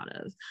can't get out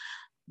of.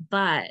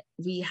 But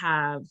we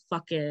have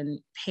fucking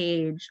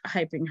Paige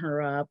hyping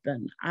her up,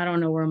 and I don't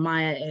know where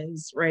Maya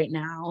is right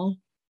now.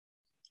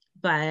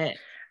 But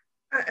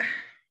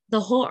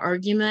the whole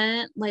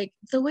argument, like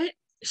the way,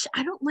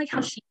 I don't like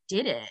how she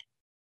did it.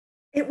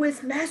 It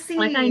was messy.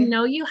 Like, I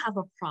know you have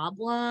a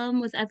problem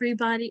with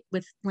everybody,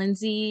 with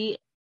Lindsay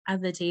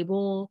at the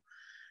table,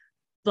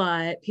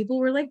 but people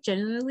were like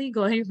genuinely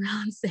going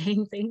around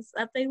saying things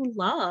that they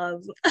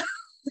love.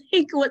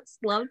 Like, what's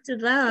love to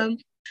them?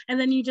 And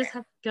then you just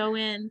have to go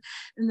in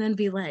and then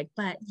be like,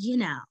 but you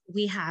know,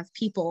 we have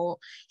people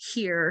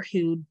here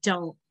who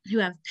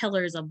have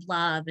pillars of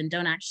love and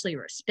don't actually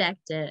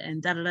respect it,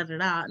 and da da da da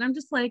da. And I'm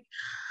just like,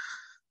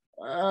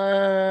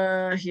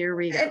 here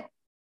we go.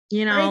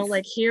 You know,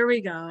 like, here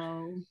we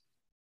go.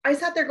 I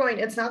sat there going,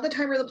 it's not the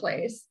time or the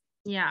place.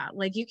 Yeah,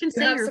 like, you can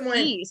say your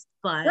piece,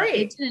 but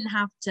it didn't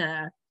have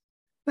to.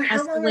 But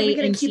how long are we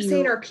going to keep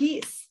saying our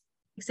piece?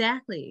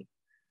 Exactly.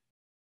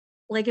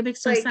 Like, it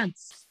makes no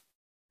sense.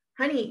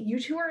 Honey, you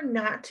two are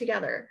not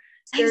together.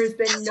 There's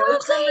been no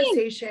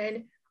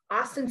conversation.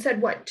 Austin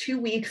said, what, 2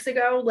 weeks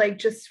ago? Like,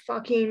 just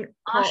fucking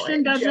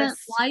Austin doesn't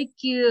like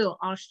you.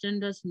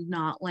 Austin does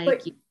not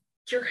like you.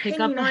 You're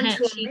hanging on to a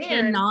man. She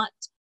cannot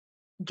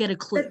get a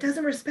clue. That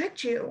doesn't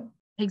respect you.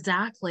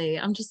 Exactly.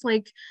 I'm just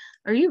like,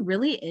 are you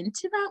really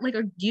into that? Like,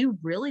 do you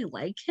really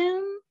like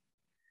him?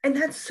 And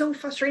that's so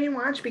frustrating to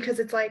watch, because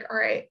it's like, all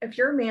right, if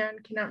your man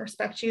cannot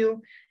respect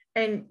you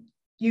and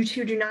you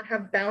two do not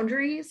have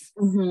boundaries,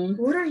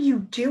 what are you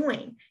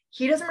doing?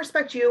 he doesn't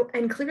respect you,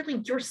 and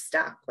clearly you're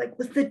stuck. Like,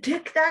 was the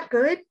dick that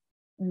good?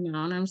 You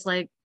know, and I was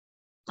like,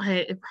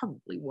 it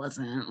probably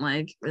wasn't.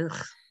 Like,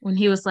 ugh. When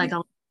he was like,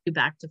 I'll be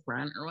back to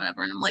front or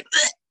whatever, and I'm like,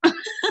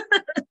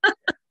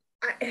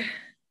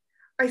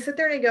 I sit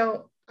there and I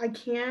go, I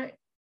can't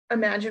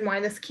imagine why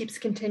this keeps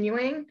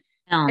continuing,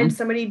 no. and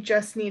somebody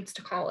just needs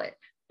to call it.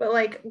 But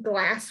like,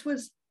 glass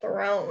was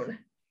thrown.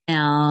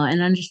 No,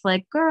 and I'm just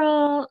like,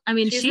 girl. I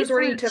mean, She's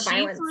resorting to she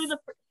violence. threw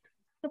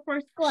the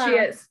first glass. She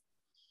is.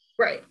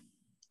 Right.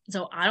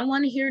 So I don't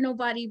want to hear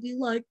nobody be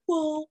like,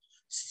 well,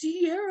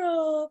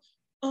 Sierra,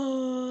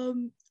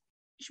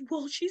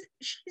 well, she's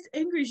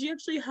angry. She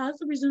actually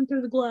has a reason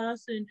through the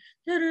glass and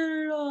da, da,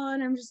 da, da.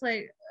 And I'm just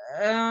like,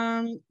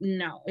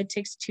 no, it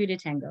takes two to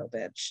tango,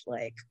 bitch.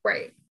 Like,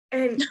 right.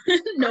 And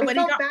nobody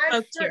got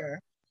poked here.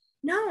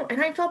 No,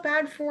 and I felt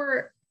bad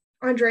for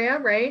Andrea,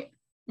 right?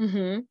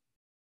 Mm-hmm.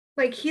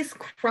 Like, he's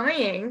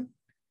crying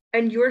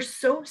and you're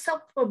so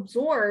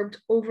self-absorbed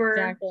over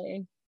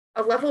exactly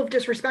a level of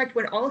disrespect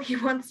when all he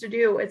wants to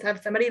do is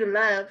have somebody to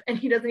love, and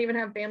he doesn't even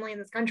have family in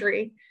this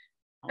country.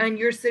 And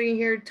you're sitting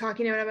here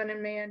talking about a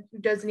man who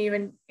doesn't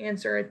even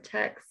answer a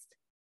text.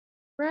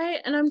 Right.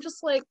 And I'm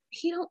just like,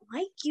 he don't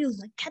like you.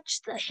 Like,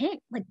 catch the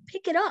hint. Like,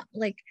 pick it up.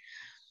 Like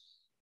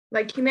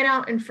he made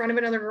out in front of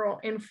another girl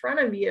in front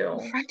of you.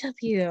 In front of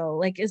you.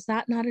 Like, is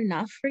that not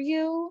enough for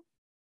you?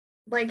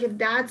 Like, if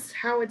that's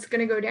how it's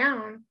going to go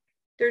down,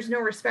 there's no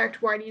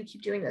respect. Why do you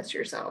keep doing this to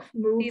yourself?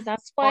 Move. See,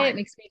 that's why it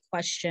makes me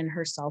question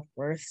her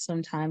self-worth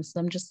sometimes.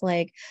 I'm just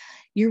like,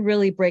 you're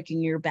really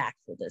breaking your back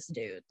for this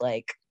dude.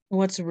 Like,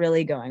 what's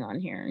really going on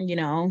here, you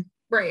know?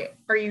 Right.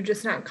 Are you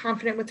just not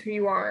confident with who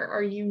you are?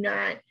 Are you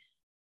not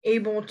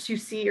able to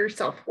see your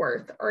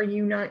self-worth? Are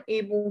you not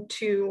able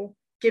to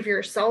give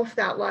yourself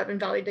that love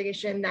and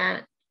validation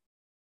that,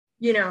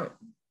 you know,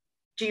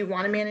 do you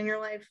want a man in your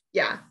life?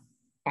 Yeah.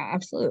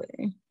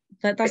 Absolutely.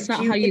 That's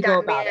not how you go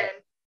about it.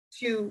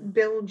 To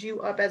build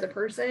you up as a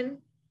person?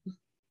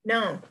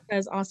 No.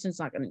 Because Austin's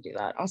not going to do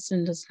that.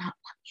 Austin does not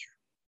want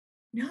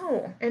you.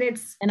 No.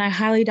 And I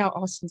highly doubt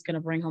Austin's going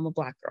to bring home a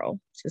black girl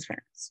to his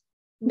parents.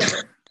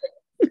 Never.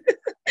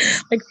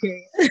 Like,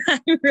 period. I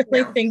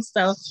really think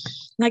so.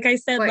 Like I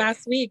said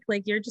last week,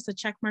 like, you're just a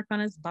check mark on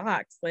his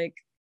box. Like,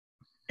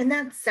 and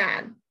that's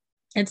sad.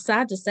 It's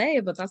sad to say,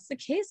 but that's the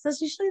case.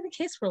 That's usually the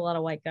case for a lot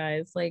of white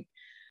guys, like,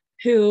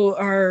 who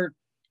are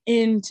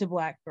into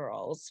black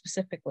girls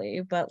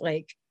specifically, but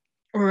like,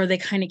 or they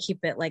kind of keep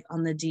it like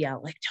on the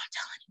DL, like, don't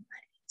tell anybody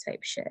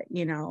type shit,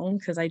 you know?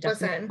 Because I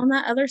definitely on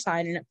that other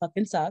side, and it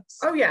fucking sucks.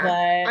 Oh yeah,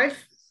 but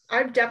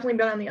I've definitely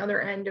been on the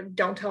other end of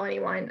don't tell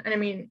anyone. And I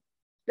mean,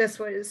 this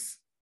was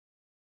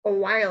a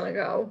while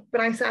ago,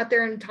 but I sat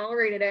there and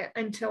tolerated it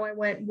until I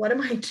went, what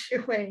am I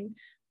doing?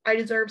 I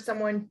deserve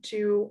someone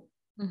to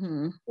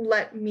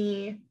let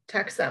me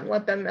text them,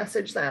 let them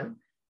message them,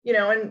 you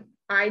know. And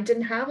I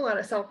didn't have a lot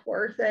of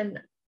self-worth, and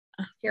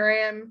here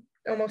I am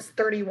almost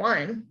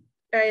 31,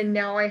 and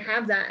now I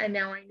have that, and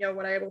now I know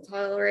what I will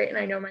tolerate, and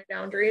I know my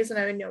boundaries, and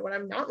I know what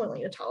I'm not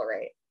willing to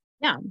tolerate.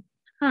 Yeah,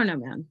 I don't know,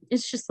 man.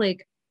 It's just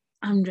like,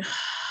 I'm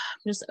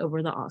just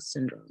over the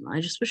Austin drama.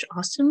 I just wish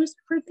Austin was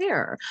ever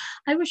there.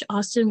 I wish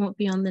Austin won't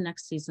be on the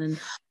next season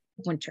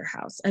of Winter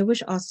House. I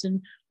wish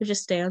Austin would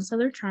just stay on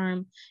Southern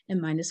Charm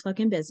and mind his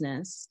fucking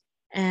business.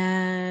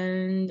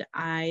 And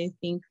I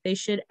think they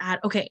should add,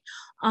 okay,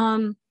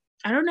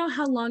 I don't know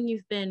how long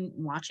you've been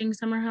watching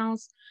Summer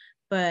House,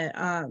 but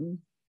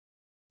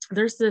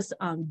there's this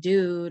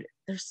dude,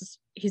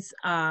 he's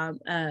a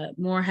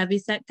more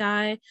heavyset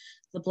guy,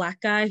 the black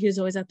guy who's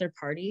always at their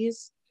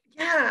parties.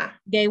 Yeah.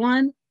 Gay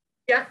one.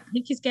 Yeah. I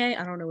think he's gay.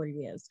 I don't know what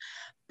he is.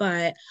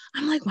 But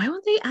I'm like, why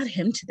won't they add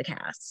him to the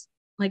cast?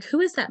 Like,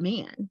 who is that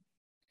man?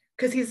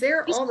 Because he's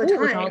there all the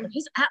time.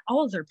 He's at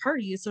all of their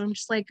parties. So I'm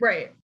just like,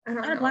 right. I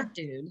don't know. A black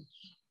dude.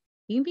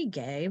 He can be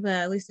gay, but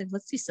at least, like,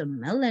 let's see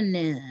some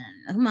melanin.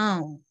 Come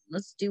on,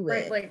 let's do it.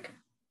 Right, like,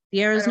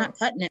 Sierra's not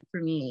cutting it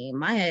for me.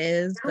 Maya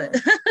is, but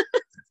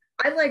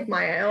I like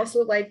Maya. I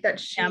also like that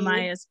she. Yeah,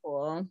 Maya's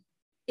cool.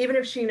 Even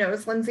if she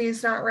knows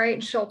Lindsay's not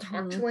right, she'll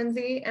talk to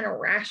Lindsay in a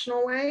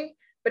rational way,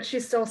 but she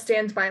still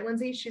stands by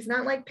Lindsay. She's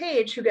not like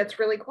Paige, who gets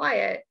really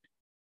quiet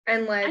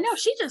and like. I know,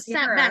 she just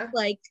sat back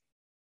like.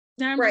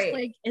 And I'm just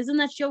like, isn't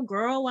that your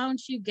girl? Why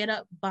don't you get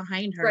up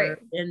behind her? Right.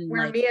 And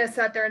where like, Mia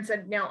sat there and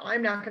said, no,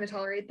 I'm not going to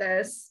tolerate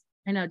this.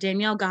 I know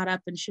Danielle got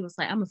up and she was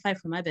like, I'm gonna fight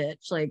for my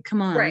bitch. Like,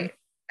 come on. Right.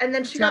 And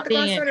then she got the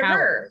glass thrown at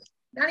her.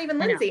 Not even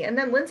Lindsay. And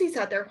then Lindsay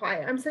sat there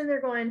quiet. I'm sitting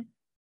there going,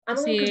 I'm a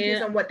little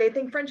confused on what they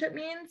think friendship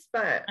means,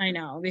 but I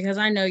know, because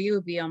I know you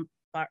would be on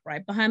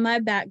right behind my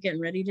back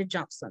getting ready to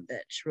jump some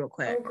bitch real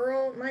quick. Oh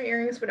girl, my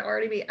earrings would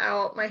already be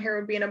out. My hair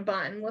would be in a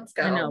bun. Let's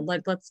go. I know,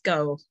 like, let's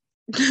go.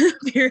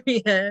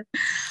 Period.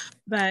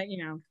 But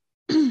you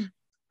know,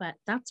 but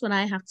that's what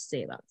I have to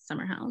say about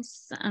Summer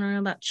House. I don't know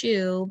about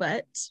you,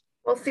 but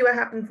we'll see what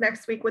happens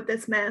next week with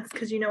this mess,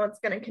 because you know it's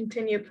going to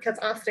continue, because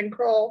Austin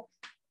Kroll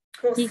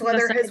will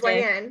slither his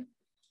way in.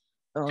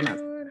 Oh, dude,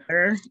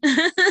 no.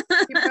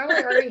 He probably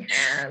already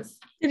has.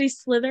 Did he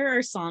slither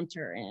or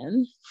saunter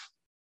in?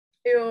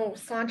 Ew,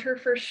 saunter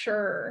for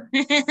sure.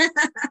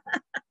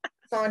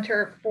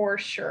 Saunter for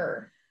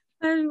sure.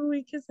 I'm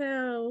weak as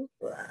hell.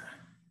 Ugh.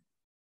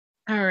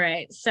 All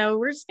right. So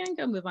we're just going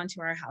to go move on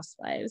to our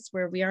housewives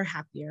where we are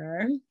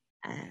happier.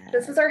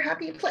 This is our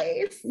happy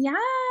place. Yeah.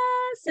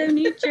 So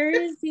New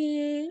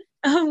Jersey.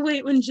 Oh,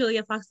 wait. When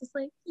Julia Fox was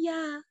like,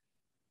 yeah.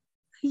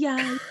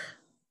 Yeah.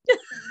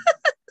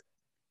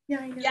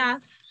 Yeah.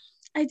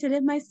 I did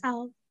it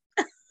myself.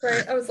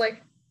 Right. I was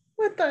like,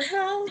 what the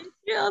hell?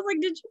 Yeah, I was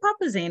like, did you pop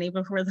a Xanny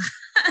before that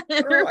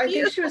Girl, I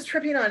interview? think she was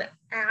tripping on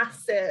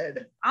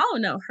acid. Oh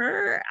no,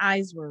 her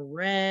eyes were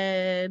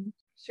red.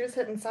 She was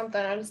hitting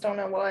something. I just don't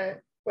know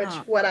what. Which,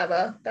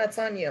 whatever. That's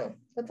on you.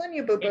 That's on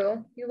you,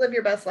 boo-boo. You live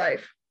your best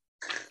life.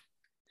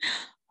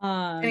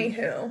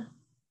 Anywho.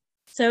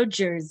 So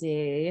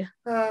Jersey.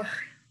 The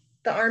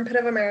armpit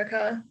of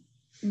America.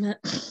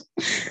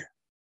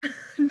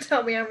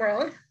 Tell me I'm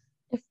wrong.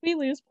 If we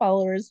lose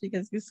followers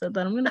because you said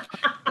that, I'm gonna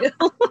fuck you.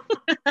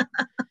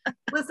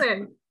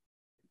 Listen,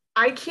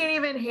 I can't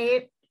even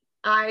hate.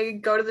 I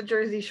go to the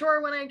Jersey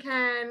Shore when I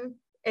can.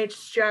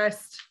 It's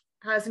just,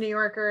 as a New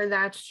Yorker,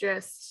 that's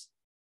just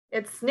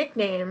its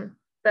nickname,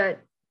 but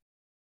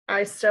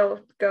I still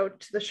go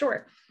to the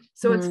shore.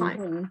 So it's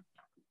fine.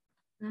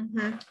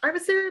 Mm-hmm. I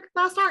was there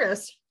last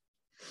August.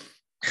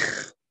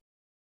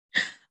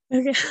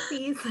 Okay.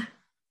 Please.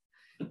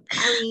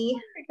 Sorry. Oh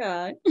my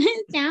God.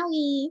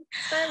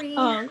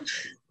 Sorry.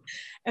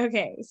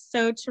 Okay,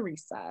 so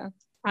Teresa,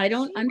 I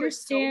don't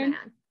understand.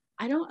 So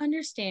I don't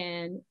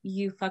understand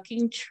you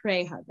fucking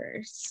tray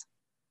huggers.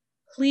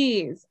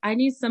 Please, I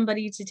need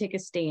somebody to take a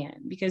stand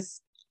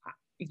because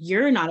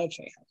you're not a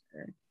tray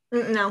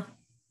hugger. No.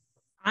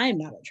 I'm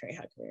not a tray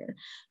hugger.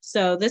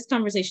 So this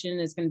conversation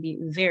is going to be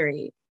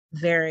very,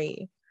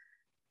 very,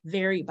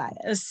 very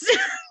biased.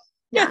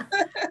 Yeah.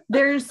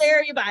 There's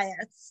very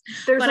biased.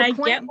 But I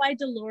get why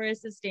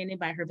Dolores is standing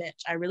by her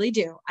bitch. I really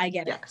do. I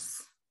get it.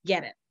 Yes.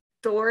 Get it.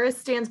 Dolores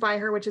stands by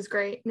her, which is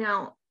great.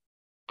 Now,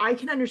 I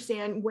can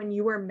understand when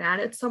you are mad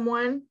at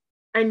someone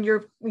and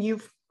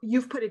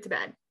you've put it to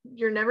bed.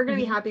 You're never going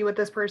to be happy with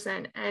this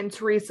person. And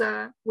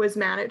Teresa was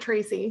mad at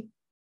Tracy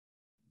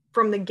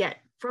from the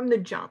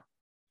jump.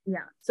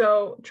 Yeah.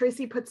 So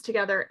Tracy puts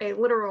together a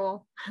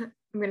literal, I'm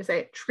going to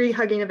say, tree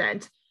hugging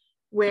event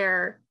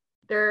where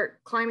they're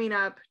climbing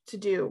up to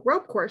do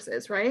rope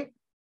courses, right?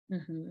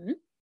 Mm-hmm.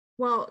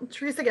 Well,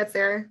 Teresa gets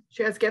there.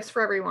 She has gifts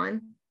for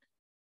everyone.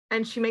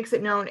 And she makes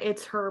it known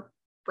it's her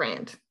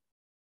brand.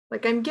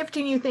 Like, I'm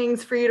gifting you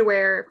things for you to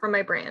wear from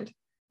my brand.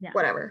 Yeah.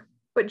 Whatever.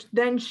 But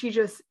then she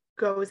just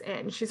goes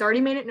in. She's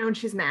already made it known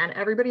she's mad.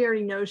 Everybody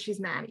already knows she's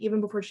mad,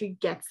 even before she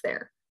gets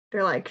there.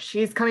 They're like,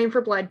 she's coming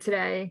for blood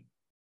today.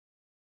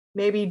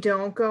 Maybe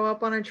don't go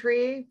up on a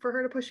tree for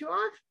her to push you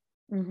off.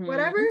 Mm-hmm.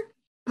 Whatever.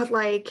 But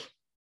like,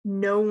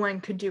 no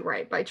one could do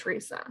right by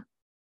Teresa.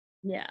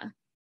 Yeah.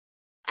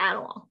 At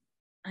all.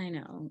 I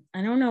know.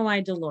 I don't know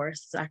why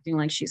Dolores is acting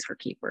like she's her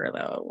keeper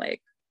though.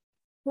 Like,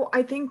 well,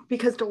 I think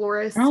because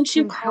Dolores, why don't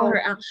you call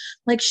her out?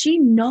 Like, she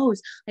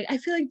knows. Like, I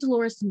feel like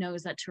Dolores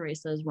knows that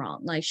Teresa is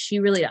wrong. Like, she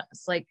really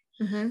does. Like,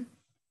 it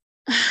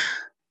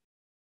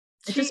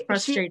just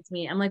frustrates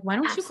me. I'm like, why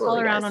don't you call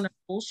her out on her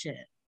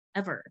bullshit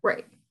ever?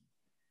 Right.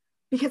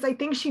 Because I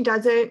think she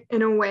does it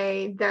in a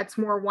way that's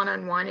more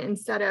one-on-one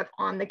instead of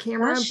on the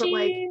camera. But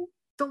like,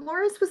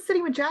 Dolores was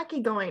sitting with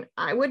Jackie going,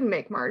 I wouldn't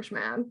make Marge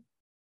mad.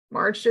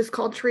 Marge just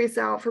called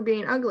Teresa out for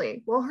being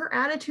ugly. Well, her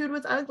attitude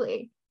was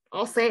ugly.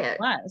 I'll say it.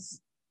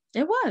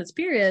 It was,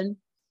 period.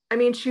 I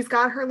mean, she's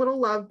got her little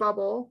love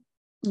bubble.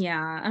 Yeah,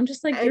 I'm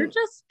just like, you're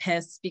just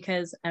pissed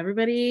because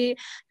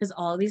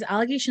all these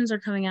allegations are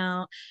coming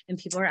out and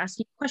people are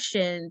asking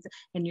questions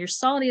and you're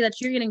salty that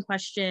you're getting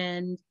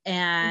questioned,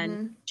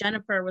 and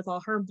Jennifer with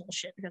all her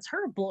bullshit, because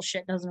her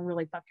bullshit doesn't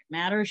really fucking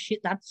matter.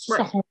 That's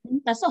just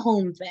that's a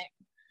home thing.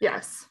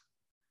 Yes.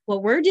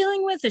 What we're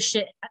dealing with is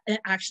shit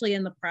actually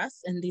in the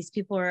press, and these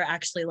people are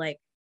actually like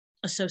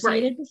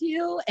associated with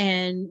you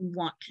and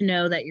want to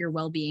know that your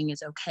well-being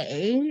is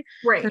okay.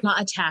 Right. They're not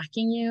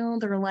attacking you.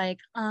 They're like,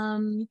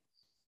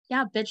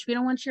 yeah, bitch, we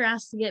don't want your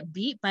ass to get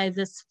beat by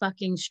this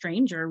fucking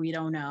stranger we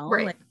don't know.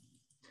 Right. Like,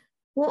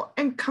 well,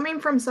 and coming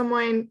from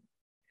someone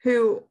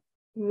who,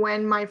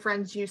 when my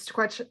friends used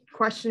to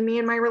question me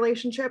in my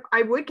relationship,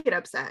 I would get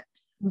upset.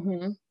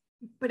 Mm-hmm.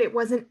 But it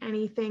wasn't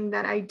anything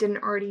that I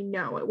didn't already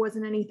know. It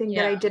wasn't anything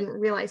that I didn't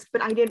realize,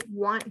 but I didn't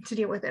want to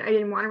deal with it. I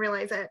didn't want to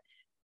realize it.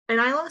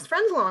 And I lost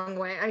friends along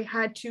the way. I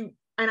had to,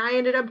 and I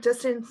ended up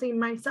distancing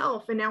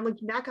myself. And now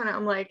looking back on it,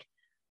 I'm like,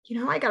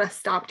 I got to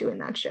stop doing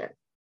that shit.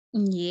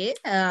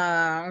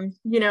 Yeah.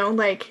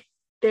 Like,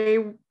 they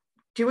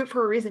do it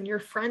for a reason. Your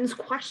friends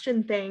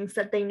question things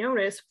that they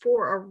notice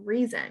for a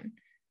reason.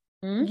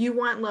 Mm-hmm. You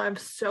want love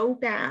so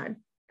bad.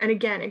 And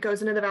again, it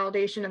goes into the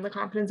validation and the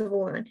confidence of a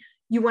woman.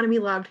 You want to be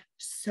loved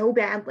so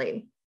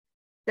badly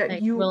that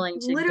like you willing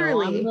to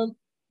literally go on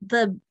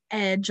the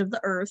edge of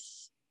the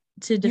earth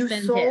to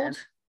defend him.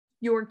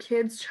 Your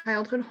kid's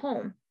childhood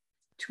home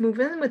to move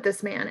in with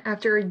this man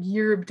after a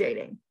year of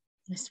dating.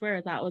 I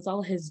swear that was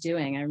all his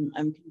doing.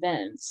 I'm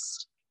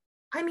convinced.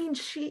 I mean,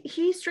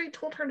 he straight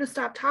told her to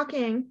stop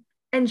talking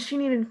and she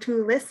needed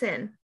to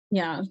listen.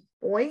 Yeah.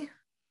 Boy.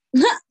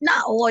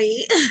 Not oi.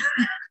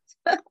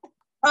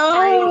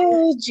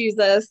 Oh,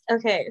 Jesus.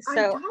 Okay, I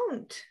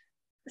don't.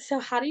 so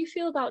how do you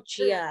feel about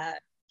Gia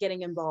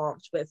getting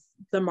involved with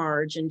the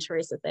Marge and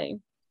Teresa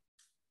thing?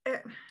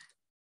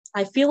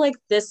 I feel like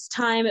this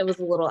time it was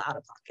a little out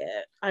of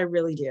pocket. I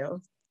really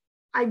do.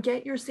 I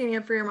get you're standing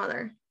up for your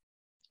mother.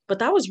 But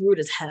that was rude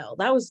as hell.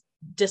 That was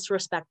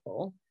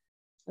disrespectful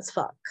as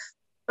fuck.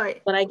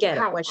 But I get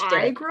how it.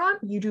 I grew up,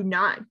 you do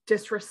not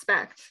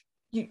disrespect.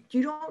 You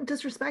don't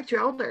disrespect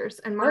your elders.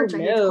 And Marge, I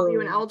hate to call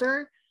you an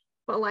elder,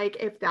 but like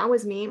if that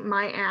was me,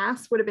 my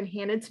ass would have been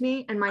handed to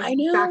me and my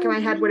back of my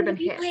head would have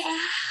been hit. My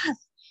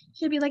ass.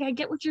 She'd be like, I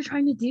get what you're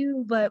trying to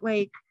do, but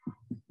like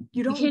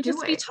you can't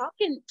just be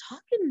talking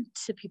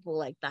to people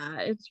like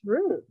that. It's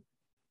rude.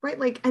 Right.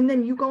 Like, and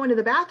then you go into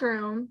the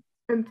bathroom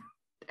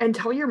and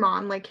tell your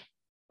mom, like,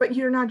 but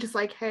you're not just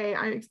like, hey,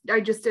 I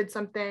just did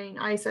something.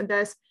 I said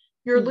this.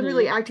 You're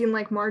literally acting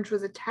like Marge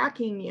was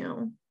attacking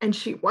you and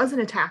she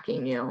wasn't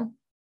attacking you.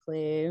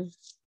 Please.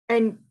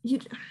 And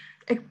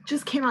it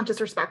just came out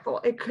disrespectful.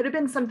 It could have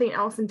been something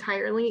else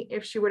entirely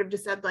if she would have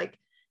just said like,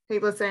 hey,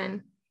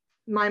 listen,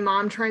 my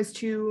mom tries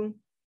to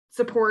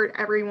support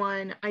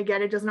everyone. I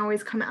get it doesn't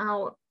always come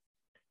out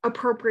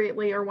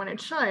appropriately or when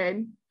it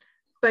should,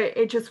 but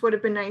it just would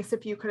have been nice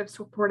if you could have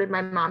supported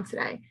my mom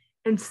today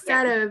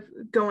instead of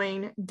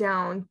going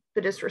down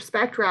the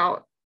disrespect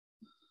route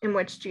in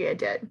which Gia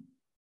did.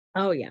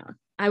 Oh yeah,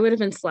 I would have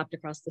been slapped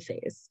across the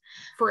face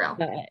for real.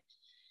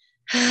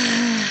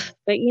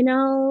 But you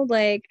know,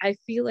 like I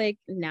feel like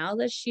now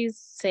that she's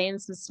saying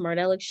some smart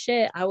aleck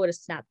shit, I would have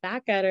snapped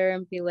back at her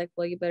and be like,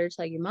 well, you better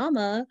tell your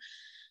mama.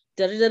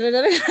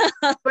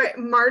 But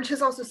Marge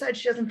has also said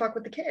she doesn't fuck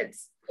with the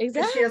kids.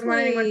 Exactly. She doesn't want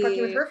anyone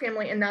fucking with her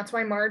family. And that's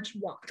why Marge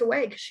walked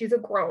away, because she's a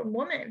grown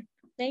woman.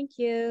 Thank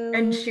you.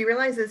 And she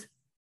realizes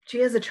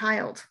she has a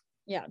child.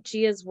 Yeah.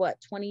 She is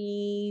what,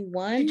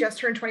 21? She just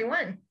turned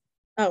 21.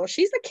 Oh,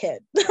 she's a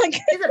kid.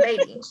 She's a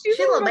baby. She's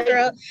a little baby.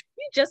 Girl.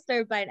 You just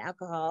started buying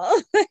alcohol.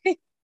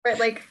 Right,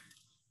 like,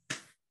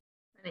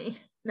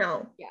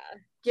 no. Yeah.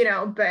 You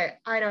know, but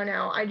I don't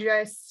know. I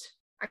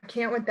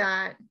can't with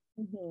that.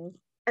 Mm-hmm.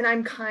 And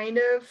I'm kind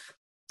of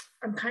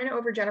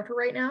over Jennifer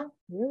right now.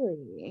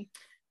 Really?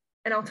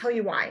 And I'll tell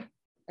you why.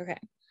 Okay.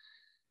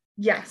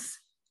 Yes,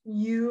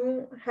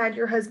 you had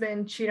your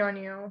husband cheat on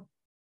you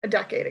a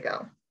decade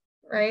ago,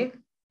 right?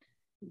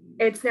 Mm-hmm.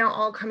 It's now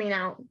all coming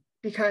out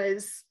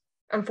because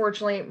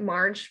unfortunately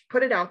Marge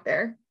put it out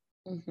there.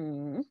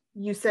 Mm-hmm.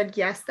 You said,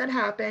 yes, that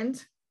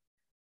happened.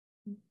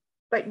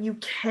 But you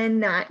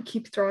cannot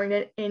keep throwing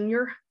it in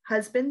your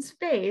husband's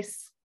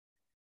face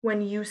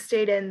when you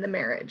stayed in the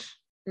marriage.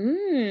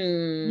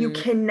 You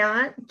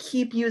cannot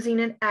keep using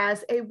it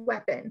as a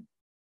weapon.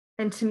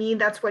 And to me,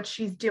 that's what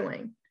she's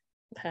doing.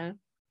 Okay.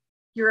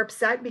 You're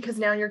upset because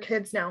now your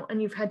kids know,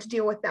 and you've had to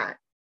deal with that.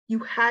 You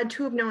had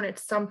to have known at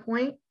some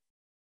point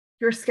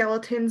your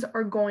skeletons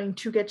are going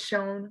to get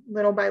shown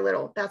little by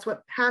little. That's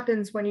what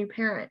happens when you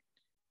parent.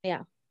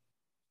 Yeah.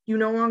 You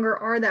no longer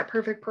are that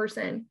perfect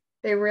person.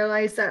 They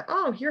realize that,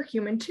 oh, you're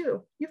human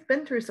too. You've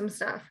been through some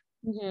stuff.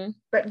 Mm-hmm.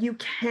 But you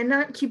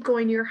cannot keep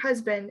going to your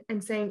husband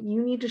and saying,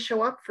 you need to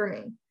show up for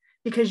me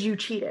because you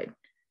cheated.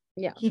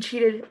 Yeah. He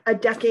cheated a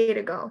decade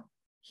ago.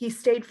 He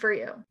stayed for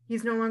you.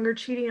 He's no longer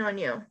cheating on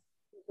you.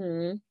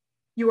 Mm-hmm.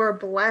 You are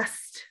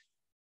blessed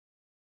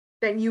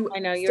that you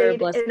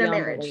stayed in a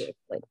marriage.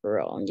 Like for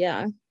real.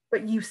 Yeah.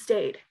 But you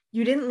stayed.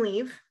 You didn't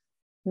leave.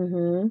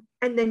 Mm-hmm.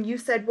 And then you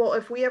said, well,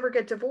 if we ever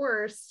get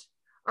divorced,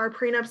 our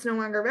prenup's no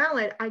longer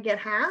valid. I get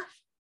half.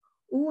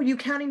 Ooh, you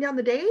counting down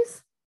the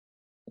days?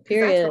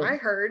 Period. That's what I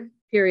heard.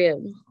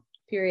 Period.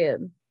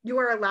 You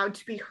are allowed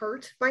to be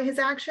hurt by his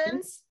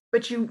actions,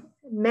 but you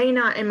may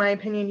not, in my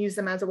opinion, use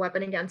them as a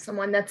weapon against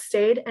someone that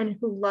stayed and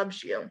who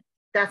loves you.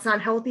 That's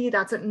not healthy.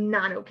 That's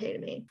not okay to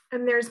me.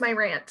 And there's my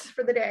rant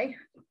for the day.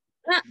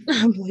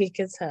 I'm weak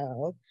as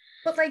hell.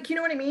 But like, you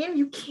know what I mean?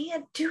 You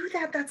can't do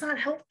that. That's not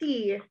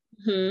healthy.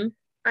 Mm-hmm.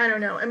 I don't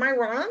know. Am I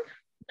wrong?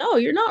 No,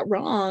 you're not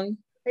wrong.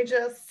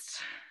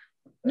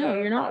 No,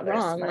 you're not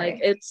wrong. Like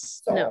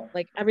it's soul. No,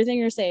 like everything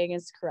you're saying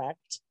is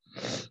correct.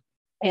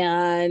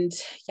 And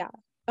yeah.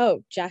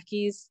 Oh,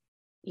 Jackie's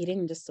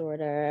eating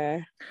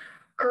disorder.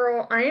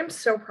 Girl, I am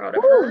so proud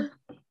of her.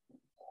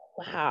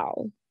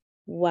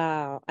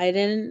 Wow.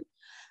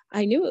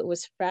 I knew it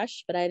was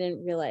fresh, but I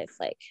didn't realize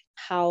like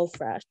how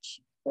fresh.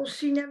 Well,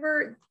 she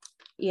never,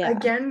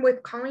 again,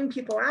 with calling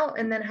people out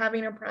and then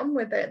having a problem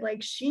with it.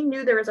 Like she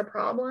knew there was a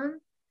problem,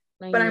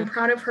 but I'm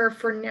proud of her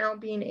for now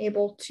being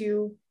able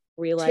to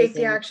take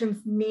the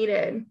actions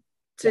needed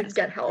to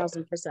get help.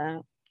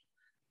 1,000%.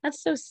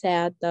 That's so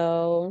sad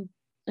though.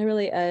 It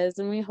really is.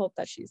 And we hope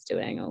that she's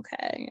doing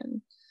okay.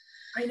 And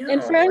I know.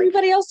 And for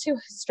everybody else who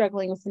is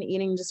struggling with an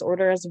eating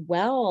disorder as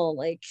well,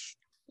 like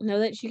know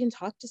that you can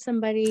talk to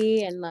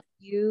somebody and that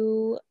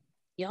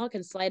y'all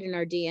can slide in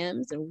our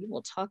DMs and we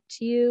will talk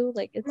to you.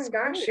 Like it's oh my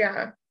gosh, cool.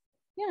 Yeah.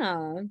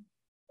 Yeah.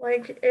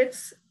 Like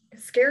it's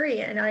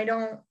scary and I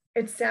don't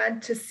it's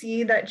sad to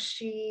see that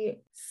she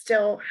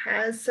still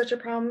has such a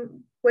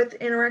problem with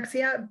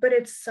anorexia, but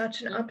it's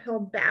such an uphill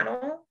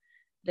battle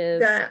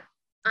that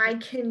I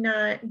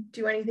cannot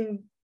do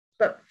anything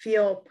but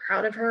feel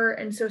proud of her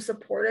and so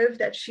supportive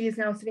that she's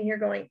now sitting here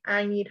going,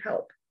 I need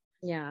help.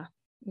 Yeah.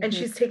 Mm-hmm. And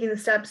she's taking the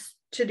steps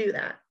to do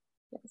that.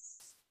 Yes.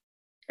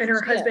 And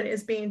her husband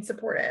is being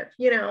supportive,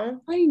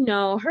 I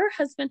know her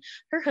husband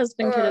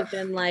could have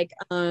been like,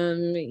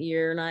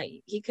 you're not,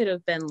 he could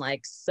have been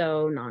like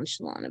so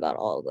nonchalant about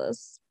all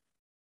this.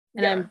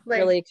 And I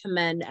really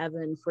commend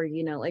Evan for,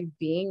 like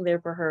being there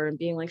for her and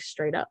being like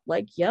straight up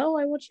like, yo,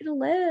 I want you to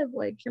live.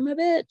 Like, you're my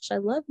bitch. I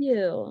love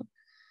you.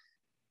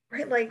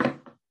 Right. Like,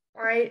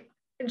 all right.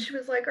 And she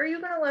was like, are you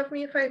going to love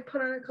me if I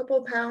put on a couple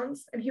of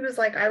pounds? And he was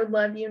like, I would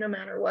love you no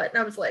matter what. And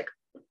I was like,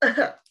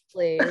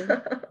 please.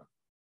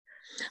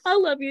 I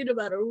love you no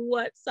matter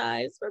what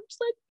size. I'm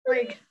just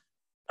like,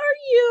 are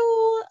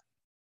you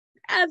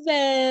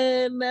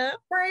Evan?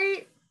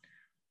 Right.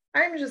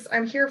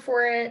 I'm here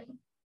for it.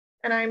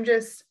 And I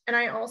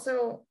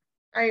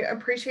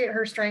appreciate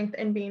her strength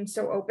in being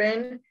so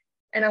open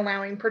and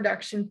allowing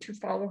production to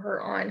follow her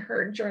on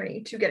her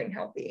journey to getting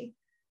healthy.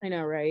 I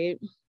know, right?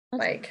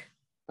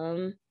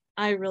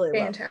 I really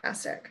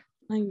fantastic.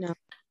 I know.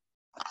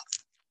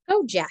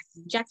 Oh,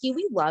 Jackie,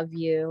 we love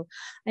you.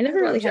 I never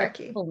really had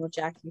a problem with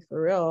Jackie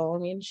for real. I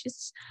mean,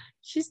 she's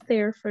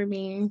there for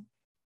me.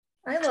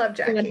 I love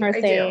Jackie. Doing her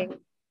thing.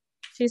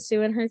 She's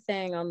doing her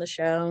thing on the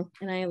show,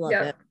 and I love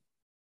it.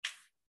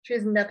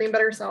 She's nothing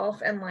but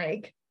herself, and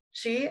like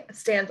she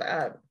stands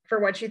up for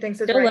what she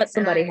thinks is She'll right. Let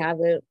somebody have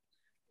it.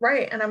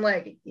 Right, and I'm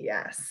like,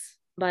 yes.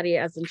 Body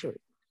as in truth.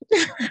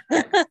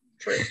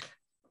 Truth.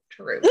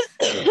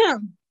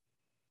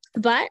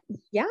 But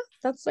yeah,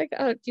 that's like,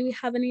 do we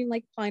have any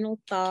like final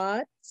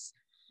thoughts?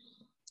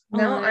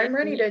 No, I'm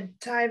ready to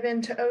dive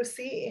into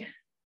OC.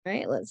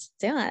 Right, let's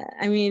do it.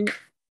 I mean,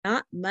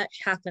 not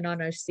much happened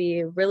on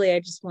OC. Really, I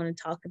just want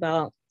to talk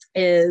about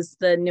is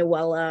the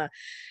Noella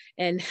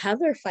and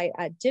Heather fight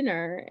at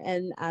dinner,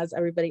 and as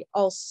everybody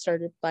else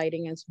started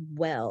fighting as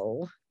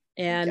well.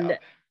 And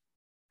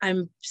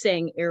I'm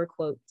saying air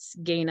quotes,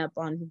 gain up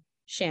on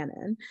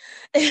Shannon.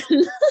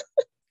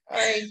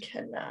 I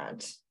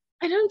cannot.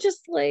 And I'm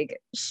just like,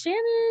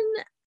 Shannon,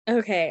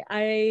 okay,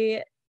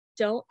 I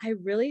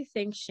really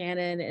think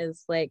Shannon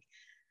is like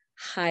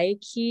high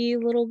key a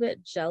little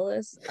bit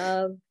jealous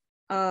of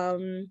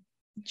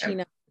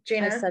Gina.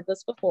 I said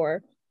this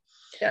before.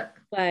 Yeah.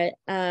 But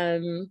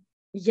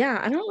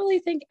yeah, I don't really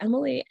think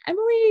Emily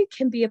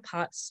can be a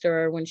pot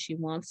stirrer when she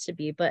wants to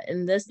be, but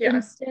in this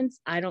instance,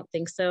 I don't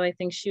think so. I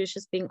think she was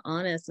just being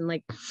honest, and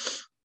like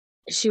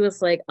she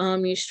was like,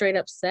 you straight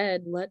up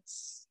said,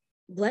 let's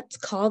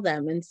call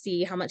them and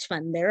see how much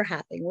fun they're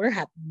having. We're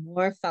having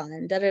more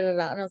fun. Da, da, da,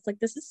 da. And I was like,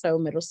 this is so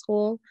middle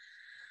school.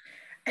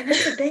 And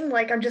that's the thing.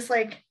 Like, I'm just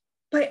like,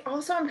 but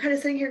also I'm kind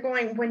of sitting here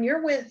going, when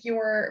you're with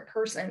your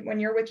person, when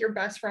you're with your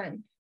best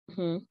friend,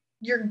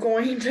 you're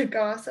going to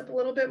gossip a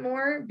little bit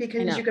more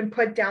because you can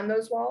put down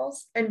those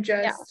walls and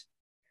just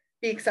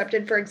be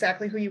accepted for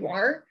exactly who you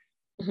are.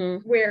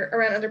 Where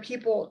around other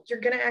people,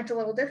 you're going to act a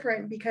little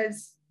different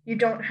because you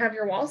don't have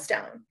your walls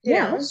down. You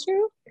know? That's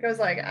true. It goes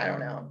like, I don't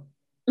know.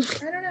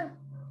 I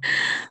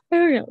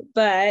don't know,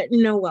 but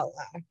Noella.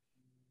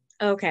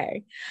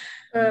 Okay.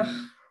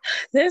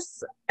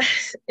 It's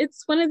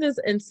one of those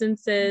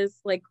instances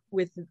like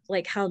with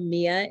like how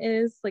Mia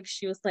is, like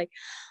she was like,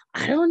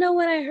 I don't know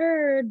what I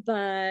heard,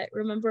 but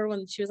remember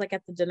when she was like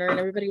at the dinner and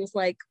everybody was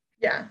like,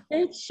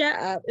 hey, shut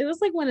up. It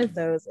was like one of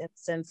those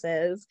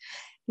instances.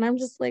 And I'm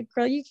just like,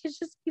 girl, you could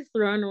just be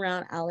throwing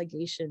around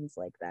allegations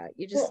like that.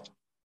 You just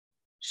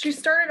she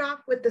started off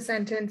with the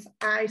sentence,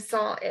 I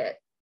saw it.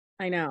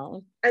 I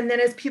know. And then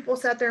as people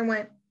sat there and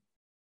went,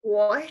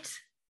 what?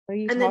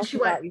 And then she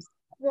went,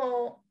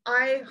 well,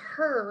 I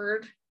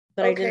heard.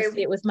 But I didn't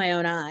see it with my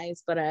own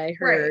eyes, but I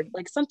heard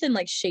like something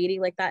like shady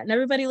like that. And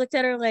everybody looked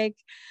at her like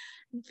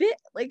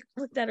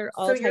looked at her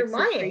all so you're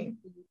lying.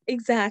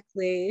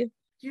 Exactly.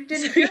 You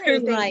didn't hear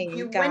anything.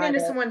 You went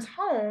into someone's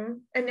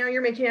home and now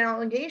you're making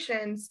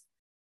allegations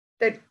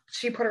that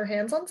she put her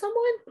hands on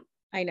someone.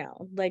 I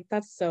know. Like,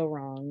 that's so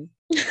wrong.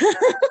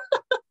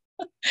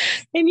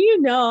 And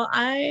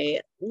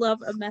I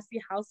love a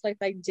messy housewife.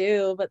 I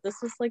do, but this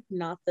was like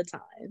not the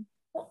time.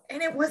 Well,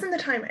 and it wasn't the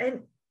time.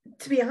 And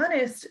to be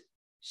honest,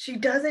 she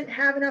doesn't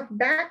have enough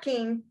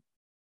backing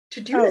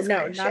to do this.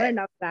 No, not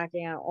enough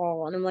backing at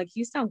all. And I'm like,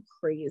 you sound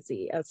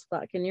crazy as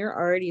fuck, and you're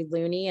already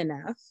loony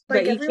enough.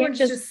 Like, but you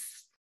can't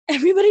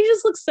everybody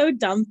just looks so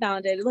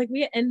dumbfounded. Like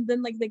and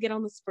then like they get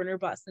on the Sprinter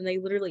bus and they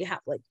literally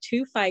have like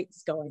two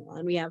fights going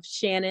on. We have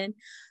Shannon,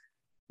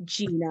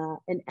 Gina,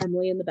 and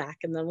Emily in the back,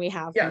 and then we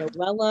have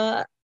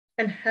Noella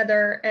and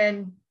Heather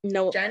and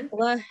Jen.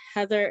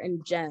 Heather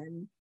and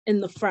Jen in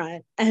the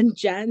front, and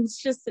Jen's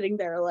just sitting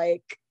there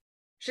like,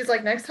 she's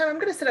like, next time I'm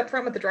gonna sit up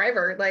front with the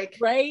driver, like,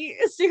 right?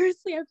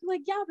 Seriously, I'd be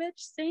like, yeah, bitch,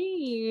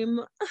 same.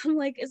 I'm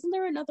like, isn't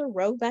there another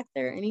row back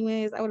there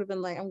anyways? I would have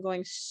been like, I'm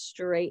going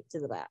straight to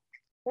the back.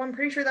 Well, I'm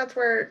pretty sure that's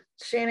where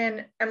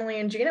Shannon, Emily,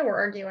 and Gina were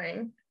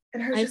arguing.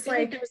 And I was I just feel like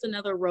like, there was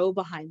another row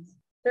behind them.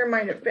 there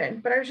might have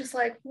been, but I was just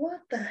like, what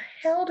the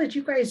hell did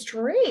you guys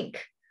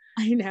drink?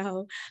 I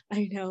know.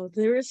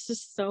 There was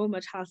just so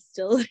much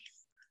hostility.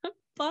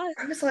 but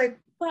I was like,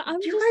 I'm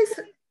do you just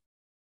guys,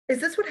 is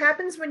this what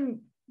happens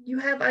when you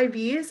have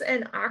IVs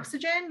and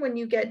oxygen when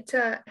you get to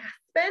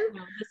Aspen?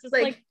 no, this is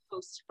Like, like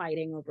post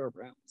fighting over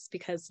rooms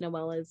because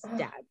Noella's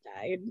dad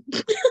died.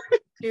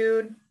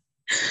 dude,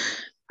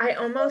 I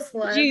almost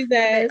love when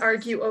they Jesus.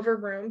 argue over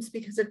rooms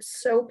because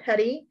it's so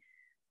petty.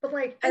 But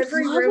like I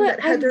every love room it. that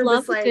Heather I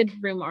love was a like,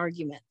 good room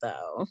argument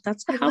though.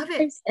 That's I what love it.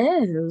 Housewives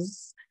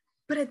is.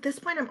 But at this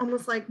point, I'm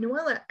almost like,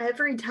 Noella,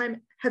 every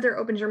time Heather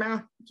opens your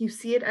mouth, you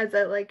see it as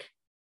a like,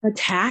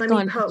 Attack let me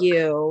on poke.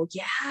 you.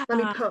 Yeah. Let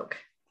me poke.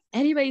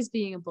 Anybody's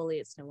being a bully,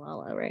 it's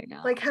Noella right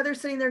now. Like Heather's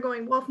sitting there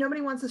going, well, if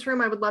nobody wants this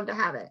room, I would love to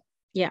have it.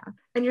 Yeah.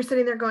 And you're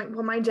sitting there going,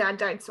 well, my dad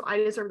died, so I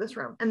deserve this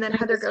room. And then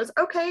Heather goes,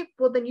 okay,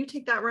 well, then you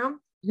take that room.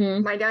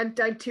 Mm-hmm. My dad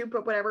died too,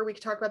 but whatever, we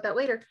can talk about that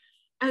later.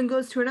 And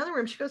goes to another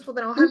room. She goes, well,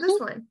 then I'll have this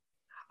one.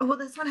 Oh, well,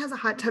 this one has a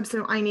hot tub,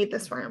 so I need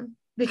this room.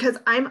 Because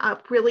I'm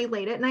up really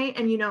late at night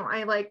and, you know,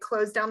 I like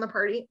close down the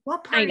party.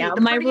 What party? I know.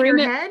 The party in your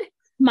head?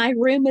 My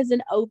room is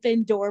an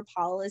open door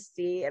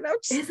policy. And I'm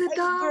just is it like,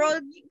 though?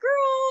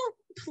 Girl,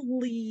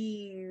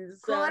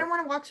 please. Girl, I don't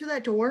want to walk through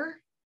that door.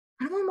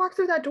 I don't want to walk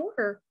through that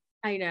door.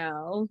 I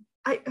know.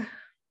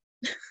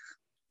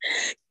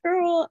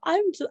 Girl,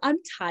 I'm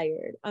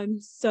tired. I'm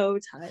so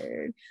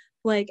tired.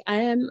 Like,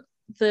 I am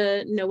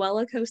the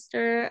Noella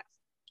coaster.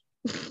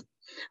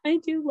 I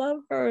do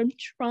love her. I'm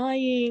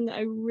trying.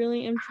 I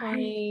really am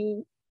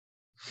trying.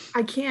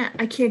 I can't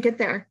get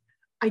there.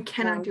 I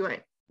cannot do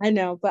it. I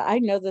know, but I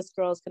know this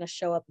girl is going to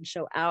show up and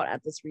show out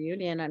at this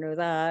reunion. I know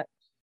that.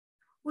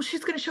 Well,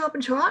 she's going to show up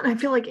and show out. And I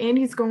feel like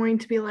Andy's going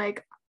to be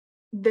like,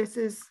 this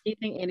is. You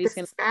think Andy's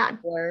going to be bad?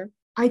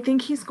 I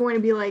think he's going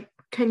to be like,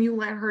 can you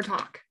let her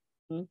talk?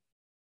 Mm-hmm.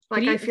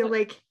 Like, I feel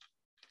like.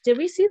 Did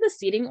we see the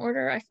seating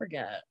order? I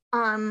forget.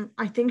 I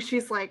think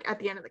she's like at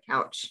the end of the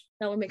couch.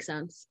 That would make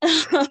sense.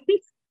 I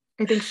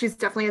think she's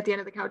definitely at the end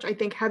of the couch. I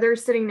think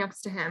Heather's sitting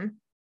next to him.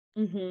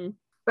 Mm-hmm.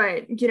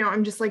 But, you know,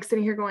 I'm just like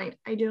sitting here going,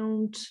 I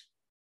don't.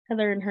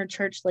 Heather in her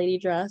church lady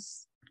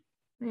dress.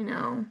 I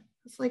know.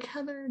 It's like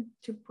Heather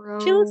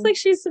Dubrow. She looks like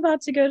she's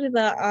about to go to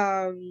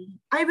the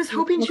I was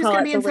hoping she's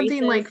gonna be in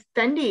something like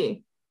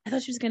Fendi. I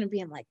thought she was gonna be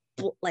in like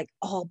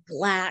all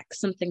black,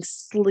 something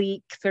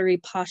sleek, very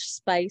Posh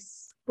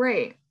Spice.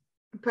 Right.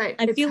 But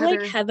I feel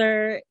like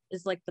Heather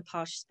is like the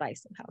Posh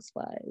Spice of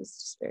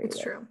Housewives. It's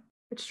true.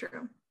 It's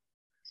true.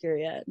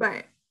 Period.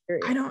 But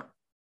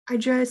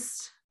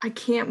I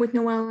can't with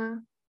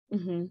Noella.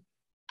 Mm-hmm.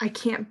 I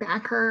can't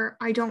back her.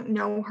 I don't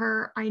know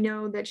her. I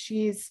know that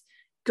she's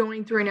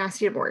going through a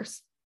nasty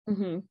divorce.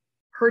 Mm-hmm.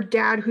 Her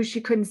dad, who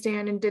she couldn't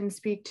stand and didn't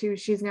speak to,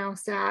 she's now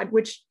sad,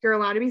 which you're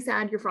allowed to be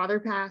sad. Your father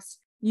passed.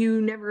 You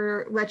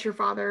never let your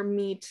father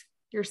meet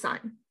your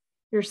son.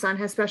 Your son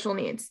has special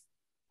needs.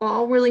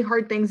 All really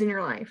hard things in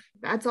your life.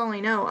 That's all I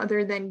know,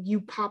 other than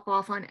you pop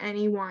off on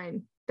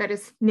anyone that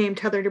is named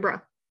Heather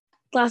Dubrow.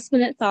 Last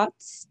minute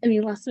thoughts? Any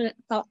last minute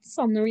thoughts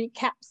on the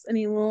recaps?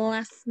 Any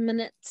last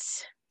minute?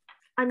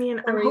 I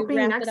mean, I'm hoping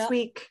next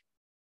week,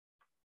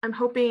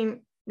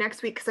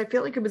 because I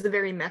feel like it was a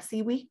very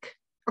messy week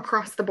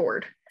across the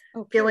board.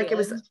 I feel like it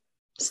was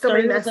so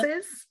many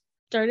messes.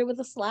 Started with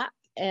a slap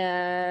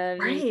and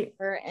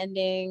we're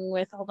ending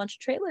with a whole bunch of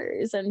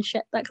trailers and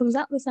shit that comes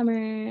out this summer.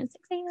 I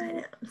know,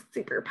 I'm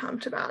super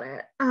pumped about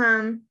it.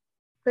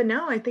 But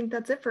no, I think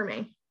that's it for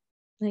me.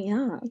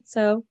 Yeah.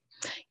 So,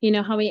 you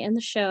know how we end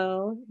the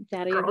show.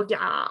 Daddy of the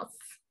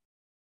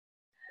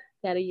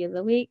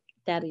week.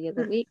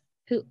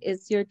 Who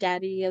is your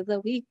daddy of the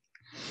week?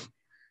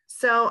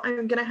 So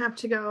I'm gonna have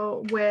to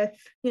go with,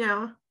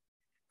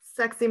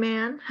 sexy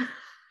man.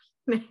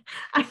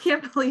 I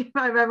can't believe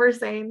I'm ever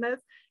saying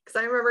this because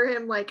I remember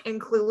him like in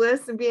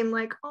Clueless and being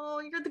like,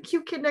 "Oh, you're the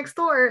cute kid next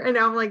door," and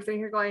now I'm like sitting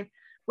here going,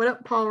 "What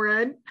up, Paul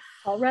Rudd?"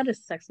 Paul Rudd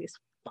is sexy as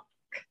fuck.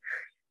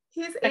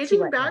 He's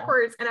aging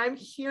backwards, and I'm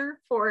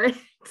here for it.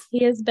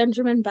 He has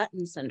Benjamin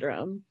Button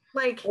syndrome,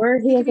 like, or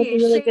he has like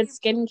really good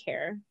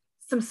skincare,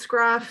 some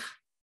scruff.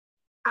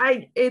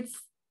 I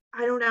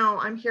don't know.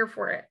 I'm here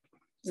for it.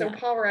 So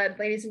Paul Rudd,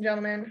 ladies and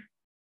gentlemen.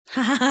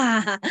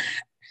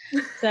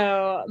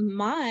 So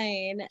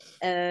mine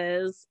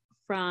is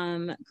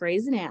from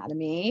Grey's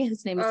Anatomy.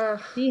 His name is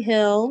Andy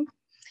Hill.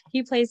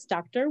 He plays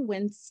Dr.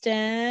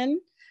 Winston,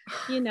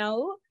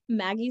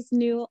 Maggie's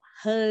new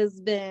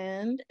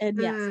husband. And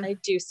yes, I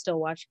do still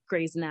watch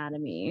Grey's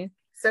Anatomy.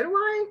 So do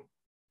I.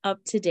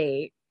 Up to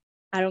date.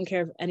 I don't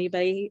care if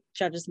anybody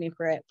judges me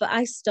for it, but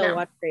I still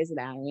watch Grey's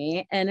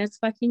Anatomy and it's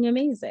fucking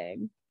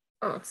amazing.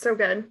 Oh, it's so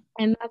good.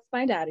 And that's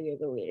my daddy of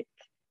the week.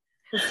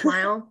 His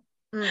smile.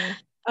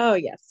 Oh,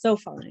 yes. So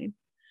fine.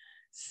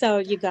 So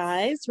you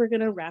guys, we're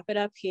going to wrap it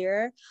up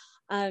here.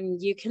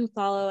 You can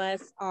follow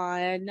us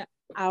on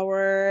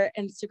our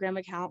Instagram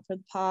account for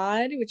the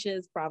pod, which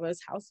is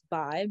Bravo's House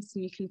Vibes.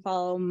 And you can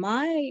follow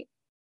my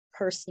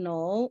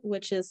personal,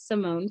 which is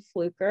Simone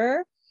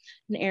Fluker.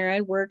 And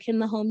Aaron, where can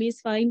the homies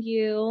find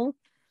you?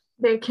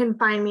 They can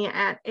find me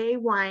at A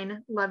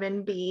Wine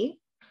Lovin' B.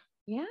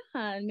 Yeah,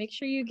 and make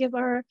sure you give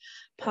our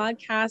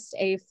podcast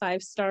a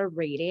 5-star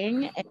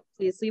rating, and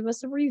please leave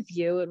us a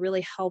review. It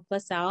really helps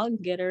us out and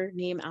get our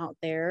name out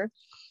there.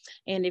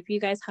 And if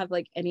you guys have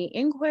like any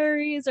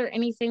inquiries or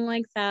anything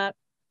like that,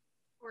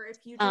 or if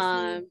you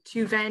just need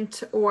to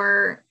vent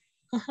or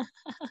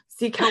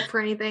seek help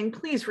for anything,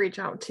 please reach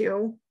out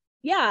to.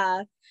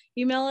 Yeah,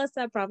 email us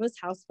at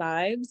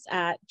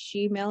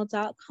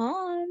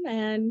bravoshousevibes@gmail.com.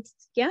 And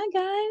yeah,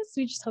 guys,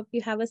 we just hope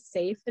you have a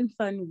safe and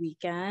fun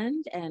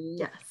weekend. And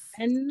yes,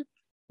 and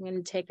I'm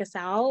gonna take us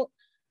out.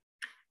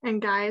 And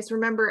guys,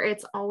 remember,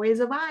 it's always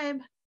a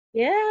vibe.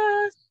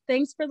 Yeah,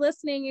 thanks for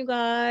listening, you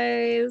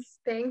guys.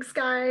 Thanks,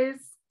 guys.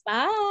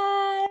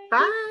 Bye.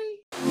 Bye.